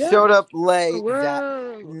 You showed up late.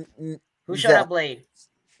 Who showed up late?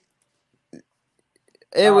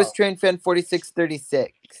 It was Train Fan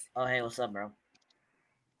 4636. Oh, hey, what's up, bro?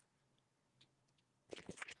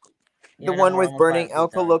 The one with burning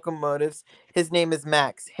alcohol locomotives. His name is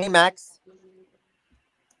Max. Hey, Max.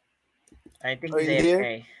 I think he's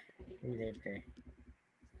AFK. He's AFK.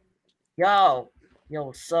 Yo,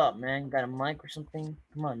 what's up, man? You got a mic or something?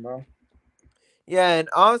 Come on, bro. Yeah, and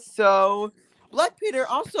also, Black Peter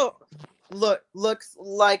also looks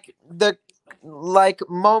like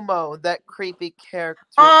Momo, that creepy character.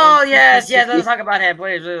 Oh, yes, let's talk about him.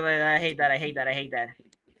 Please, I hate that.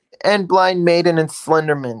 And Blind Maiden and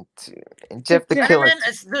Slenderman. And Jeff the Killer.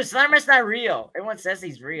 Dude, Slenderman's not real. Everyone says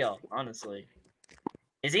he's real, honestly.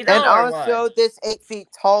 Is he though, and or also what? this 8 feet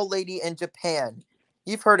tall lady in Japan.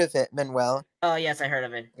 You've heard of it, Manuel. Oh, yes, I heard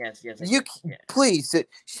of it. Yes. Please,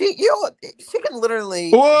 she can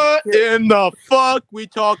literally. What in the fuck we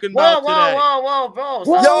talking about today? Whoa, bro!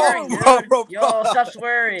 Stop swearing, dude. Yo, stop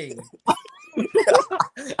swearing.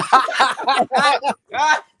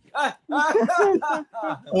 I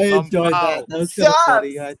enjoyed that. That was kind of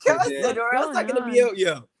funny. Or else I'm gonna be out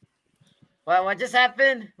you. What just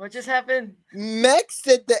happened? Mex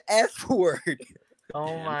said the F word.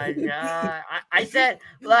 Oh my god! I said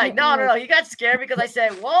like no. He got scared because I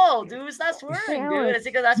said, "Whoa, dude, stop swearing, dude." It's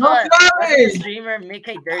because that's what the streamer Make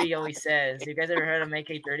K 30 always says. You guys ever heard of Make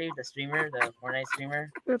K 30, the streamer, the Fortnite streamer?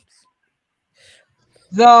 Oops.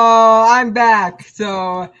 So I'm back.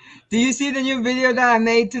 So do you see the new video that I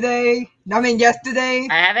made today? Yesterday.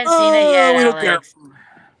 I haven't seen it yet. We don't care.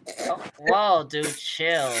 Oh, whoa, dude,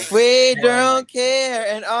 chill. We don't care.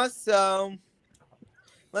 And also,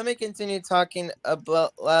 let me continue talking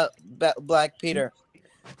about Black Peter.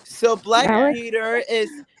 So Black Peter is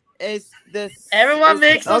this. Everyone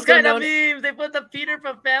makes those kind of memes. They put the Peter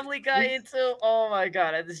from Family Guy into. Oh my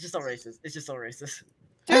god, it's just so racist.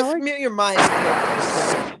 Just mute your mic.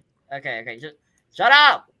 Okay. Just shut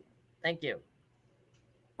up. Thank you.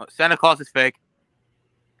 Santa Claus is fake.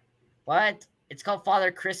 What? It's called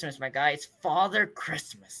Father Christmas, my guy. It's Father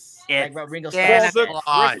Christmas. It's like Ringo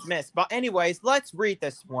Christmas. But anyways, let's read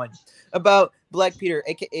this one about Black Peter,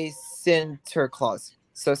 aka Santa Claus.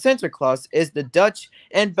 So Santa Claus is the Dutch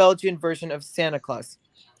and Belgian version of Santa Claus.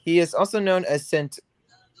 He is also known as Saint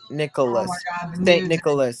Nicholas. Saint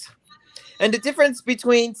Nicholas. And the difference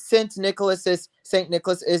between Saint Nicholas is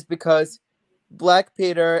because Black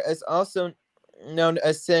Peter is also known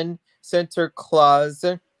as Santa Claus,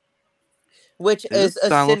 which is a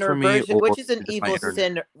sinner version, which is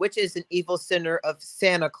an evil sinner of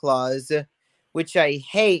Santa Claus, which I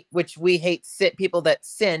hate, which we hate people that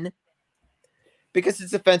sin because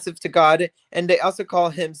it's offensive to God, and they also call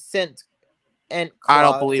him Saint and Claus. I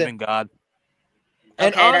don't believe in God.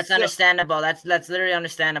 And okay, that's understandable. That's literally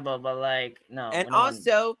understandable, but like no. And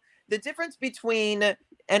also the difference between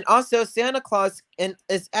Santa Claus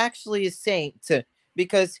is actually a saint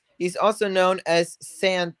because he's also known as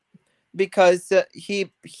Saint because he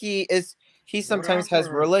sometimes has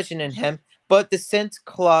religion in him, but the Saint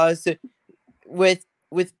Claus with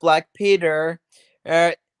Black Peter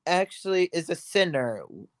actually is a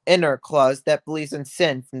inner Claus that believes in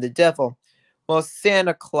sin from the devil. Well,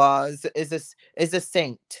 Santa Claus is a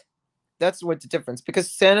saint. That's what the difference. Because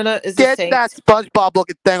Santa is a saint. Get that SpongeBob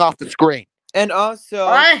looking thing off the screen. And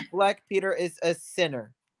also, Black Peter is a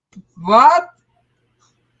sinner. What?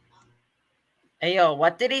 Hey, yo,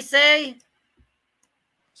 what did he say?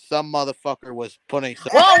 some motherfucker was putting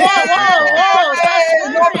some. Whoa! Stop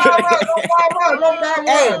swearing! No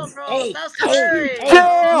bad words. Bro, stop swearing!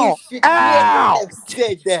 You should never have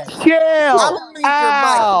said that. Chill! I'm gonna mute your mic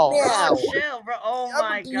now. Bro, chill, bro. Oh I'm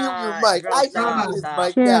my gonna mute your god. mic. Bro, I should stop, mute his stop,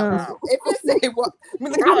 mic now. stop. If you say what, I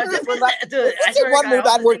mean, the Bro, comments this were is, like, dude, if I you say swear to one God, more I hope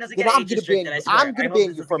bad this word, thing doesn't then get I'm age gonna ban restricted. I you. swear. I'm I gonna hope ban this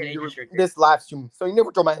you doesn't from get age restricted. this live stream. So you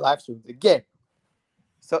never join my live streams again.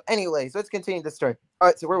 So, anyways, let's continue the story. All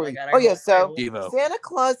right, so where were we? God, Oh yeah, so Evo. Santa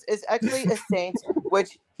Claus is actually a saint,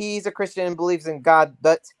 which he's a Christian and believes in God,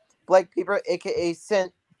 but Blake Peeper, aka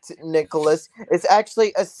Saint Nicholas, is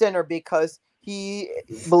actually a sinner because he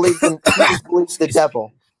believes the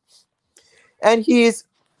devil. And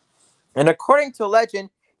according to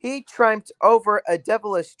legend, he triumphed over a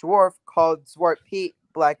devilish dwarf called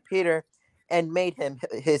Black Peter and made him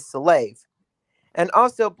his slave. And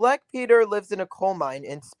also, Black Peter lives in a coal mine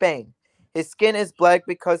in Spain. His skin is black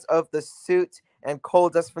because of the soot and coal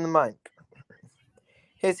dust from the mine.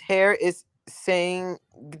 His hair is singed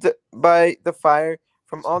by the fire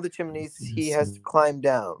from all the chimneys he has climbed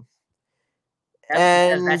down. Yep,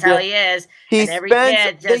 And that's how he is. he And every spends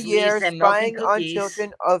kid the just year leaves him milk and spying on cookies.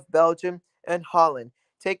 children of Belgium and Holland,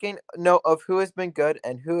 taking note of who has been good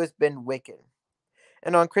and who has been wicked.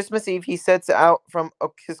 And on Christmas Eve, he sets out from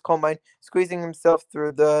his coal mine, squeezing himself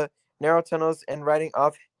through the narrow tunnels and riding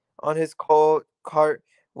off on his coal cart,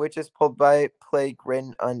 which is pulled by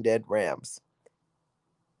plague-ridden undead rams.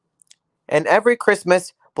 And every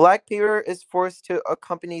Christmas, Black Peter is forced to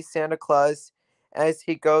accompany Santa Claus as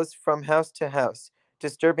he goes from house to house,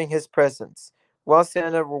 disturbing his presence, while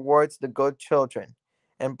Santa rewards the good children.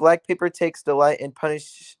 And Black Peter takes delight in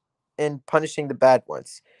punishing the bad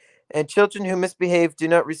ones. And children who misbehave do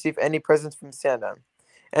not receive any presents from Santa.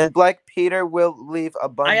 And Black Peter will leave a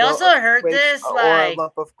bundle I also heard grapes this, or like, a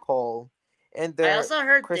lump of coal in I their also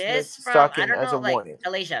heard Christmas this from, I stocking don't as know, a like, warning.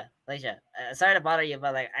 Alicia, sorry to bother you,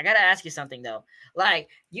 but, like, I gotta ask you something, though. Like,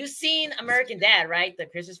 you've seen American Dad, right? The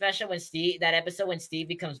Christmas special that episode when Steve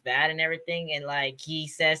becomes bad and everything, and, like, he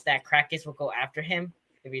says that crackers will go after him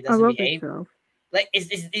if he doesn't behave. So. Like,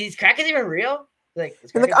 is crackers even real? Like,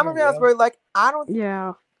 I'm gonna be honest with you, like, I don't.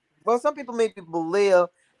 Yeah. Well, some people maybe believe,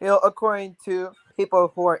 according to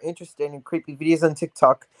people who are interested in creepy videos on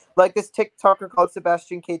TikTok, like this TikToker called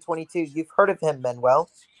Sebastian K22. You've heard of him, Manuel?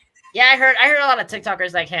 Yeah, I heard a lot of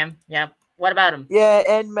TikTokers like him. Yeah. What about him? Yeah,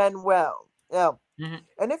 and Manuel. Yeah. Mm-hmm.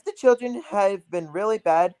 And if the children have been really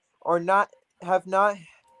bad or have not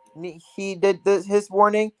heeded his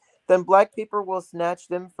warning, then Black Peter will snatch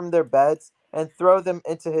them from their beds and throw them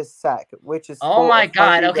into his sack, which is oh my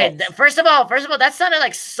god. Okay, first of all, that sounded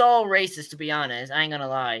like so racist, to be honest. I ain't gonna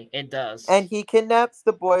lie, it does. And he kidnaps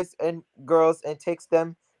the boys and girls and takes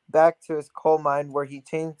them back to his coal mine, where he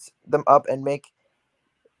chains them up and makes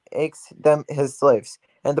them his slaves.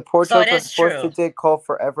 And the poor children are forced to dig coal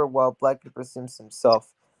forever, while Black Peter assumes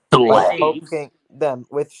himself by poking them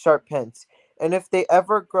with sharp pins. And if they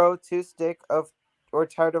ever grow too sick or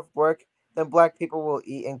tired of work, then Black people will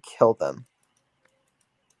eat and kill them.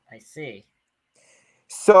 I see.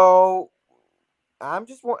 So, I'm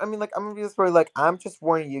just warning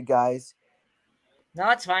you guys. No,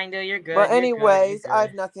 it's fine, dude. You're good. But anyways, you're good. I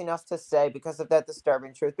have nothing else to say because of that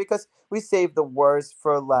disturbing truth. Because we saved the worst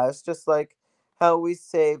for last, just like how we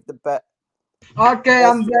saved the best. Okay,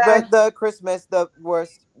 I'm back. The Christmas for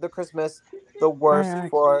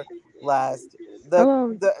last.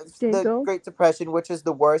 The Great Depression, which is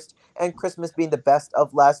the worst, and Christmas being the best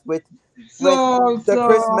of last, with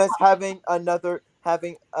Christmas having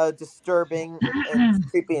a disturbing and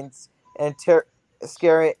creepy and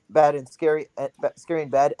scary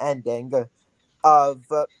and bad ending of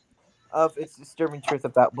its disturbing truth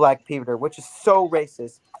about Black Peter, which is so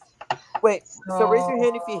racist. Wait, so raise your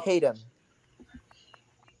hand if you hate him.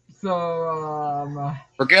 Raise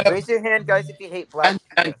your hand, guys, if you hate Black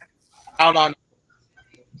Peter. Hold on.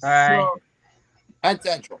 All right. And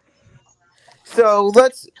Central. So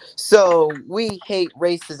we hate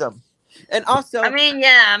racism. And also, like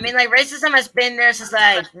racism has been there since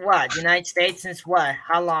what? United States since what?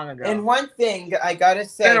 How long ago? And one thing I gotta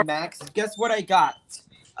say, Max, guess what I got?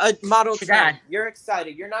 A Model 10. You're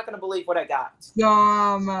excited. You're not gonna believe what I got.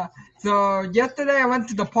 So yesterday I went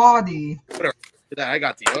to the party. I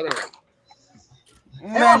got the other one.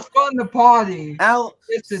 It was fun to party.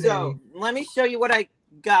 So let me show you what I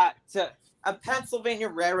got. A Pennsylvania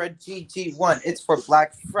Rara GG1. It's for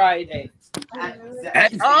Black Friday. Wait, I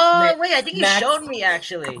think you showed me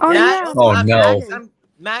actually. Oh no.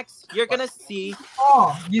 Max, you're gonna see.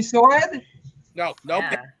 Oh, you saw it? No.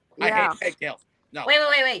 I hate pigtails. No.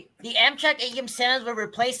 Wait. The Amtrak AM7s were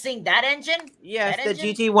replacing that engine? Yes, that the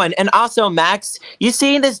engine? GG1. And also, Max, you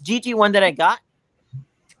see this GG1 that I got?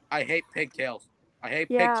 I hate pigtails. I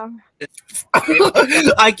hate Yeah.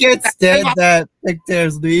 I can't stand that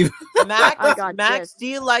pigtails leave. Max, do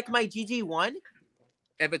you like my GG1?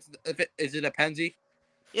 Is it a Penzi?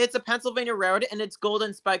 It's a Pennsylvania Railroad, and it's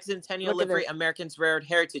golden spikes and Centennial Look at livery it. Americans Railroad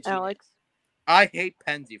Heritage Unit. Alex. I hate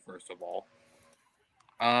Penzi, first of all.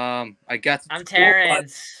 I guess I'm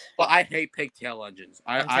Terrence. But I hate pigtail engines.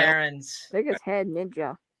 I'm Terrence. Big as head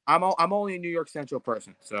ninja. I'm only a New York Central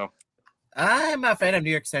person, so. I'm a fan of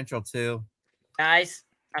New York Central too. Guys,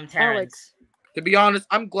 I'm Terrence. To be honest,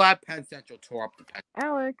 I'm glad Penn Central tore up the Penn.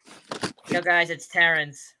 Alex. Yo, guys, it's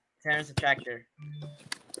Terrence. Terrence the Tractor.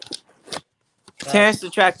 Terrence the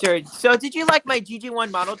Tractor. So, did you like my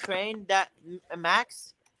GG1 model train, that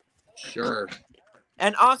Max? Sure.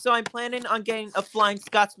 And also, I'm planning on getting a Flying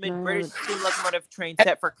Scotsman British steam locomotive train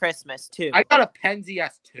set for Christmas, too. I got a Penzi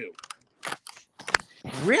S2.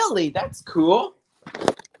 Really? That's cool.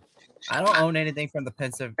 I don't own anything from the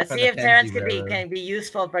Pennsylvania. Let's see if Terrence can be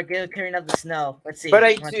useful for clearing up the snow. Let's see. But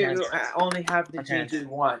I only have the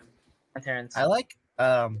GG1. Terrence.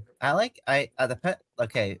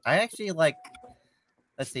 Okay, I actually like.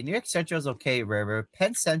 Let's see, New York Central is okay, railroad.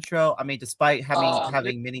 Penn Central, I mean, despite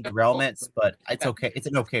having many derailments, but it's okay. It's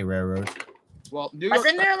an okay railroad. Well, New York,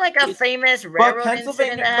 wasn't there like a famous railroad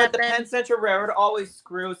incident that happened? But the Penn Central Railroad always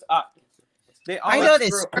screws up. I know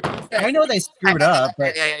they screwed up,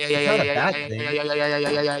 but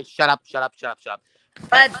Shut up.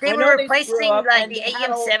 But they were replacing like the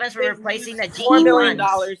AM7s were replacing the $4 million,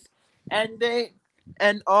 GE1s.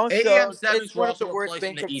 And also, it's one of the worst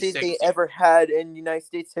bankruptcies they ever had in United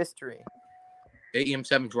States history.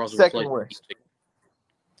 AM7s were also second worst.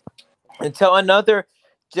 Until another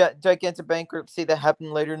gigantic bankruptcy that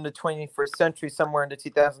happened later in the 21st century, somewhere in the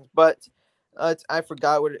 2000s. But I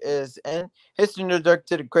forgot what it is. And History Nerd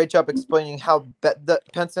did a great job explaining how the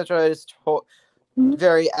Penn Central is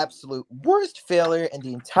very absolute worst failure in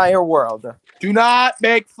the entire world. Do not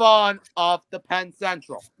make fun of the Penn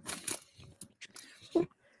Central.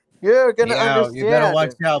 You're gonna understand. You better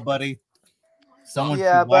watch out, buddy.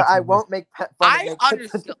 But I won't make fun. I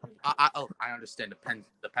understand. I understand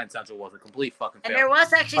the Penn Central was a complete fucking failure. And there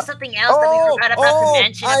was actually something else that we forgot about to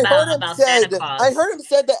mention about Santa Claus. I heard him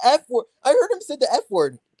said the F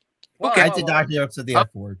word. Okay, I did not hear him say the F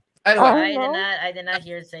word. Anyway, I did not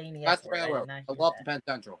hear it saying the F word. I love the Penn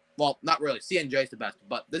Central. Well, not really. CNJ is the best,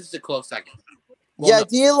 but this is a close second. Well,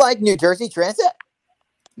 do you like New Jersey Transit?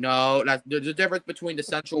 No, there's a difference between the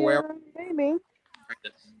Central Railroad. Maybe.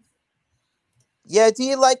 Yeah, do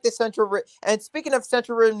you like the Central Railroad? And speaking of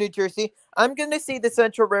Central Railroad of New Jersey, I'm going to see the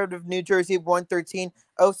Central Railroad of New Jersey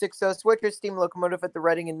 113060 Switcher steam locomotive at the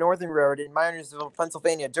Reading and Northern Railroad in Minersville,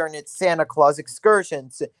 Pennsylvania during its Santa Claus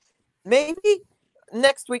excursions. Maybe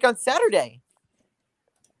next week on Saturday.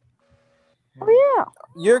 Oh, yeah.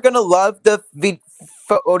 You're going to love the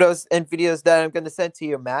photos and videos that I'm going to send to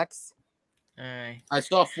you, Max. I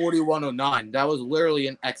saw 4109. That was literally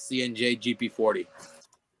an XCNJ GP40.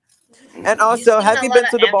 And also, have you been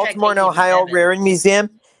to the Baltimore and Ohio Railroad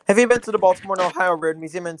Museum? Have you been to the Baltimore and Ohio Railroad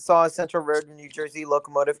Museum and saw a Central Railroad New Jersey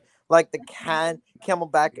locomotive like the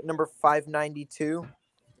Camelback number 592?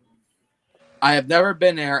 I have never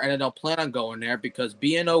been there, and I don't plan on going there because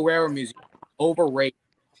B&O Railroad Museum is overrated.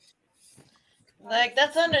 Like,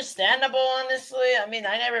 that's understandable, honestly. I mean,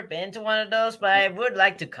 I never been to one of those, but I would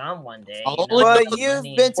like to come one day. Well, you've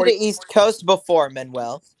been to the East Coast before,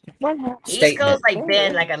 Manuel. East Coast, I've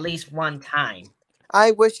been like at least one time. I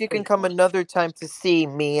wish you can come another time to see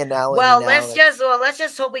me and Alan. Well, let's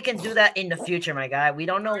just hope we can do that in the future, my guy. We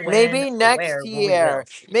don't know when. Maybe next year.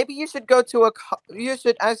 Maybe you should go to you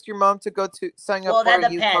should ask your mom to go to sign up for a UConn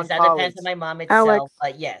college. That depends on my mom itself.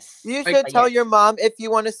 But yes, you should tell your mom if you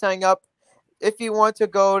want to sign up. If you want to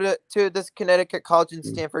go to this Connecticut college in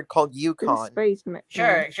Stanford called UConn.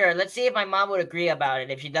 Sure. Let's see if my mom would agree about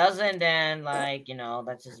it. If she doesn't, then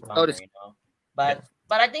that's just bummer, But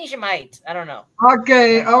I think she might. I don't know.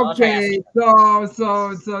 Okay.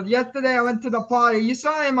 So yesterday I went to the party. You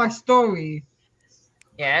saw in my story.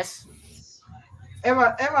 Yes. It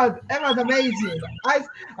was amazing. I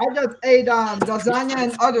just ate lasagna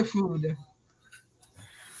and other food.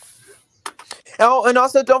 Oh, and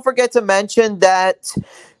also don't forget to mention that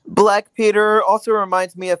Black Peter also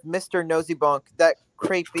reminds me of Mr. Nosybunk, that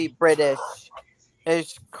creepy British,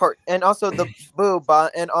 and also the Booba,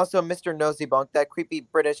 and also Mr. Nosybunk, that creepy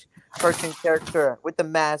British cartoon character with the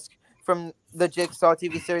mask from the Jigsaw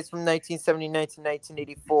TV series from 1979 to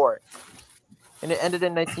 1984. and it ended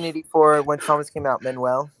in 1984 when Thomas came out.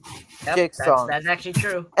 Manuel, Yep, Jigsaw, that's actually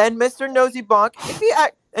true. and Mr. Nosy Bonk.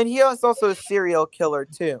 And he was also a serial killer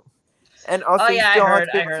too, and also Oh he yeah, I still has heard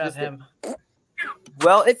people to of this day. him.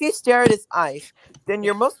 Well, if you stare at his eyes, then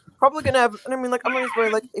you're most probably gonna have. I mean, like I'm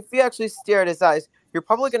just like if you actually stare at his eyes, you're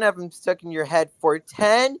probably gonna have him stuck in your head for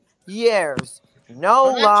 10 years. No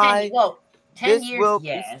Well, not lie. 10. Well, 10 This years. will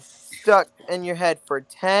Yes. be stuck in your head for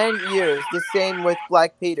 10 years. The same with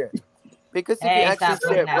Black Peter. Because if you Hey, actually stop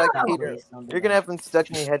doing stare at that Black stuff, Peter, please. Don't do you're gonna that. have him stuck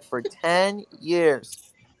in your head for 10 years.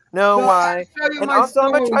 No So, lie. I'll show you And my also,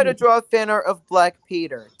 I'm gonna try to story. draw a fan art of Black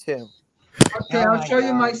Peter too. Okay, Oh I'll my show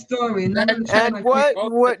you my God. story. And I'm gonna check And my what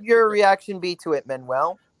Facebook. would your reaction be to it,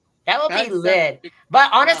 Manuel? That would be That's lit. But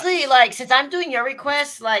honestly, like, since I'm doing your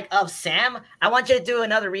request, like, of Sam, I want you to do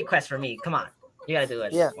another request for me. Come on. You gotta do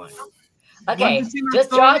it. Yeah. Want Okay, to see my just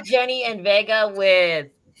draw story? Jenny and Vega with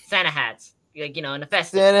Santa hats. Like, in the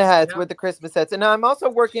festive. Santa hats you know? with the Christmas hats. And I'm also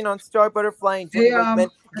working on Star Butterfly and Jenny Hey, Wakeman,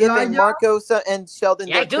 giving Elijah? Marcos and Sheldon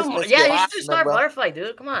Yeah, their do. Christmas Yeah, you gifts. should do Star Manuel. Butterfly,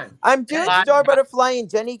 dude. Come on. I'm doing Elijah. Star Butterfly and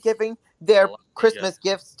Jenny giving their Elijah. Christmas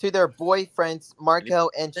gifts to their boyfriends, Marco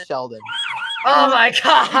and Sheldon. Oh my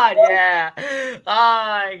God, yeah. Oh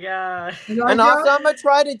my God. And also, I'm going to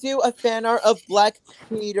try to do a fan art of Black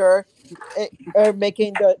Peter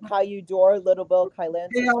making the Caillou Door, Little Bill, Kylan,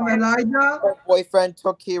 Hey, Elijah? her boyfriend,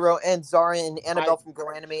 Tokiro, and Zara and Annabelle from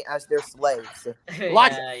Go Anime as their slaves.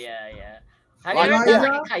 Yeah. Have you ever done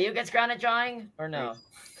like a Caillou Gets Grounded drawing or no?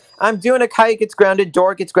 I'm doing a Caillou Gets Grounded,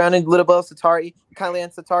 Dora Gets Grounded, Little Bill Satari,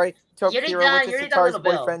 Kylan Satari, Tokiro, which is Satari's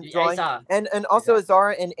boyfriend drawing, and also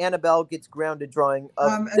Zara and Annabelle Gets Grounded drawing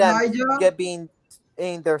of them being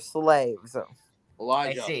their slaves.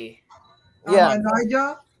 Elijah. I see. Yeah.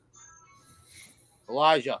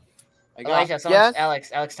 Elijah. Yes?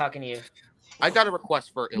 Alex talking to you. I got a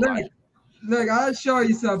request for Elijah. Look, I'll show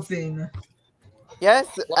you something. Yes,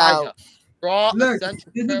 Elijah. Draw Look, this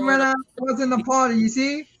is when I was in the party, you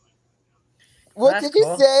see? What did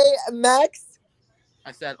you say, Max?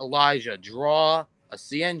 I said, Elijah, draw a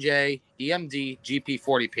CNJ EMD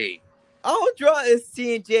GP40P. I'll draw a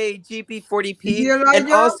CNJ GP40P Yeah, and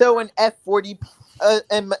also an F40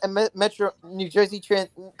 and Metro New Jersey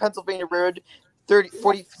Pennsylvania Road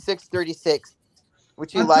 4636,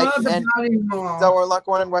 which you like, and Delaware Lock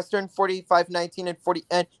 1 and Western 4519 and 40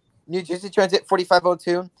 and New Jersey Transit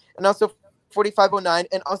 4502 and also 4509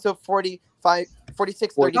 and also 4635.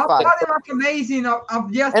 That was amazing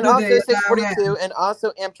of yesterday. And also 642 and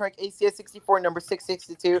also Amtrak ACS 64 number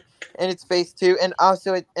 662 and it's phase 2 and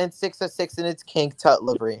also and 606 and it's King Tut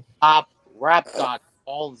livery. Rap got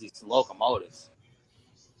all these locomotives.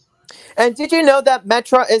 And did you know that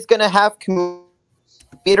Metra is going to have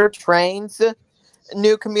commuter trains,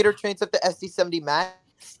 new commuter trains of the SD70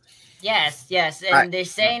 Max? Yes, and they're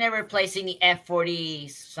saying they're replacing the F40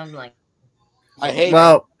 something like. I hate.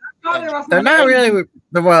 Well, they're not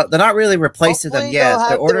really replacing them yet.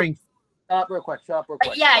 They're ordering. Shut up real quick.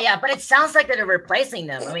 Yeah, but it sounds like they're replacing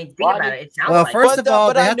them. I mean, think about it. It sounds well, like. First of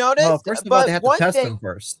all, they have to one test thing- them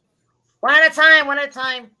first. One at a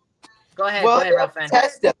time. Go ahead, Ruffin.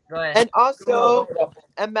 Test them. Go ahead. And also,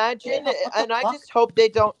 imagine, and I just hope they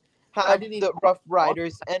don't have the Rough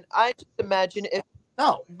Riders. And I just imagine if.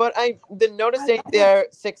 No. But I've been noticing their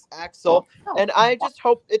 6-axle, and I just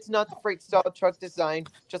hope it's not the freight style truck design,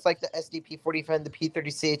 just like the SDP 45 and the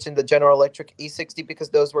P30CH and the General Electric E60, because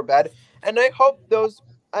those were bad. And I hope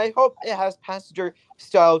it has passenger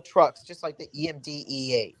style trucks, just like the EMD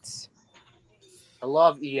E8s. I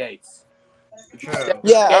love E8s.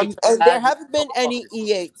 Yeah, and there haven't been any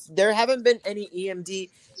E8s. There haven't been any EMD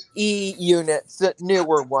E units,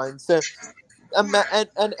 newer ones. And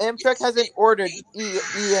Amtrak hasn't ordered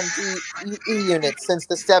EMD E units since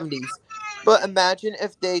the 70s. But imagine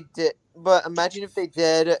if they did.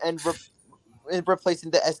 And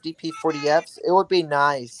replacing the SDP 40Fs, it would be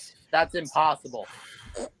nice. That's impossible.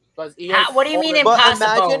 What do you mean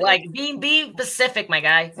impossible? Like, be specific, my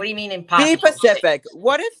guy. What do you mean impossible? Be specific.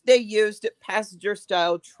 What if they used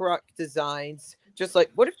passenger-style truck designs? Just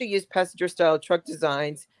like, what if they used passenger-style truck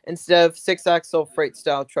designs instead of 6-axle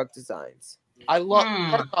freight-style truck designs? I love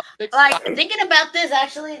like thinking about this.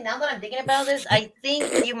 Actually, now that I'm thinking about this, I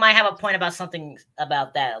think you might have a point about something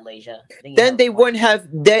about that, Elijah. Then they wouldn't have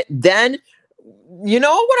that. Then you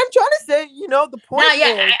know what I'm trying to say. You know the point. No,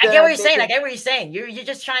 yeah, I get what you're saying. I get what you're saying. You're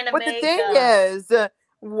just trying to. But make, the thing is,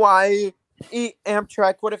 why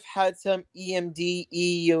Amtrak would have had some EMD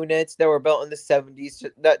E units that were built in the 70s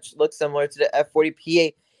that look similar to the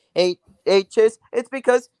F40 PA8Hs. It's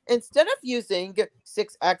because instead of using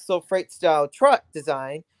 6-axle freight style truck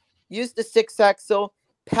design, use the 6-axle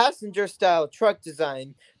passenger style truck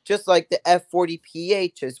design just like the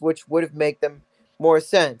F40PHs, which would have made them more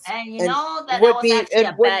sense. And you And know that would was be actually a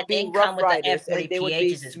and would bad be income rough with the riders, and they would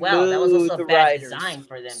be F40PHs as well. That was also a smooth bad riders, design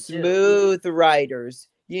for them too. smooth riders.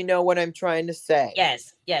 You know what I'm trying to say?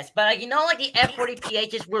 Yes, yes, but you know, like the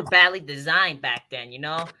F40PHs were badly designed back then. You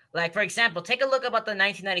know, like for example, take a look about the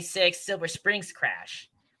 1996 Silver Springs crash.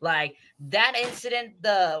 Like that incident,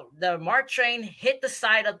 the MARC train hit the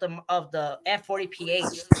side of the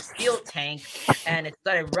F40PH fuel tank, and it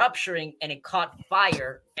started rupturing, and it caught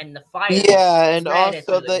fire, and the fire Yeah, and spread it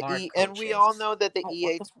also through the the MARC and we all coaches. know that the Oh, what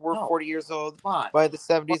E8s were no. 40 years old What? by the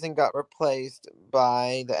 70s and got replaced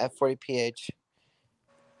by the F40PH.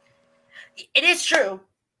 It is true.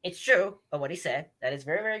 It's true. But what he said, that is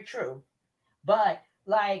very, very true. But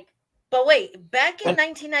but wait, back in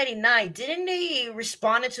 1999, didn't they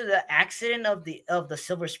respond to the accident of the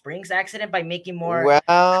Silver Springs accident by making more Well,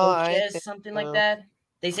 I coaches, think something like so. that?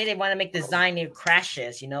 They say they want to make design new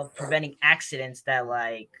crashes, preventing accidents that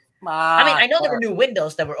I mean, I know there were new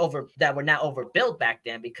windows that were not overbuilt back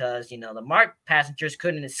then because the MARC passengers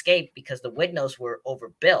couldn't escape because the windows were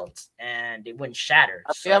overbuilt and they wouldn't shatter.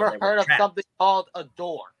 Have so you ever they were heard of trapped. something called a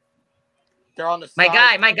door? They're on the My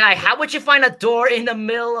side. guy, how would you find a door in the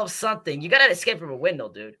middle of something? You gotta escape from a window,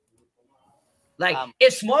 dude. Like,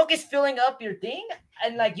 if smoke is filling up your thing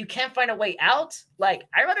and you can't find a way out, I'd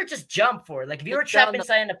rather just jump for it. Like, if you were trapped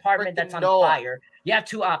inside an apartment that's on fire, you have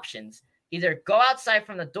two options: either go outside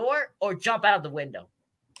from the door or jump out of the window.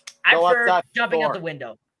 I prefer jumping out the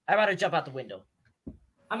window. I'd rather jump out the window.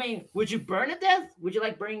 I mean, would you burn to death? Would you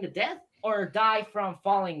like burning to death or die from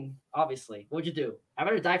falling? Obviously, what would you do? I'd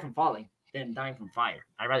rather die from falling than dying from fire.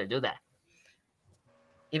 I'd rather do that.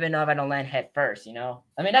 Even though if I don't land head first, I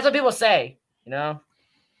mean, that's what people say, That's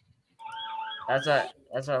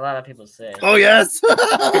what a lot of people say. Oh, yes.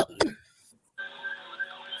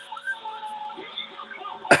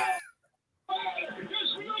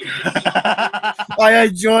 I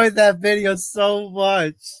enjoyed that video so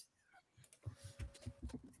much.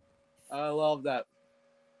 I love that.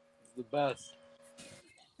 It's the best.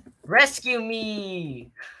 Rescue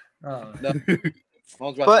me. Oh. No.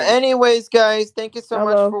 But anyways, guys, thank you so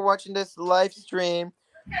much for watching this live stream.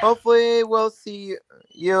 Hopefully, we'll see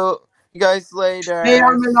you guys later. Hey,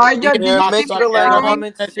 I'm Elijah. Make sure to like,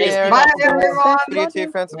 comment, share. Bye, everyone. Video to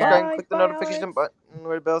your friends, subscribe, and click the notification button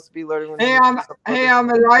where the bells to be alerted when Hey, I'm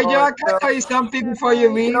Elijah. Can I tell you something before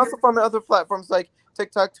you leave? You can also follow me on other platforms like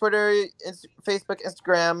TikTok, Twitter, Facebook,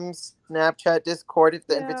 Instagram, Snapchat, Discord. If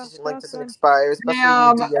the invitation link doesn't expire, especially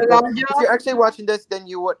if you're actually watching this, then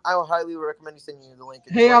I would highly recommend you sending you the link.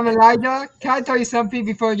 Hey, I'm Elijah. Can I tell you something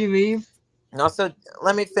before you leave? And also,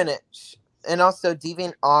 let me finish. And also,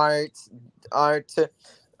 DeviantArt,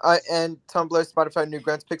 and Tumblr, Spotify,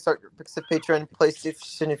 Newgrounds, Pixar, Patreon,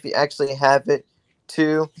 PlayStation, if you actually have it,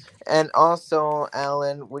 too. And also,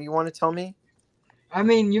 Alan, what do you want to tell me? I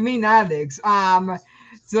mean, you mean Alex.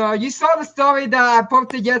 So you saw the story that I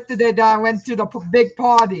posted yesterday that I went to the big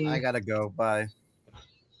party. I gotta go. Bye.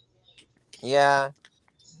 Yeah.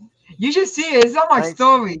 You should see it. It's on my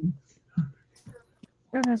story.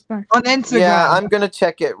 On Instagram. Yeah, I'm going to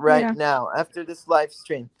check it right now after this live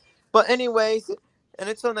stream. But anyways, and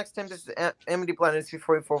until next time, this is Amity Planet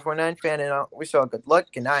 24449 fan, and I wish you all good luck,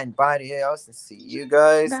 and I invite else, and see you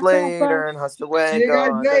guys later, and hasta luego. See you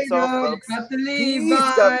guys later. That's all, folks. Got to leave. Peace.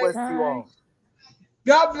 Bye. God bless you all.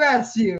 God bless you.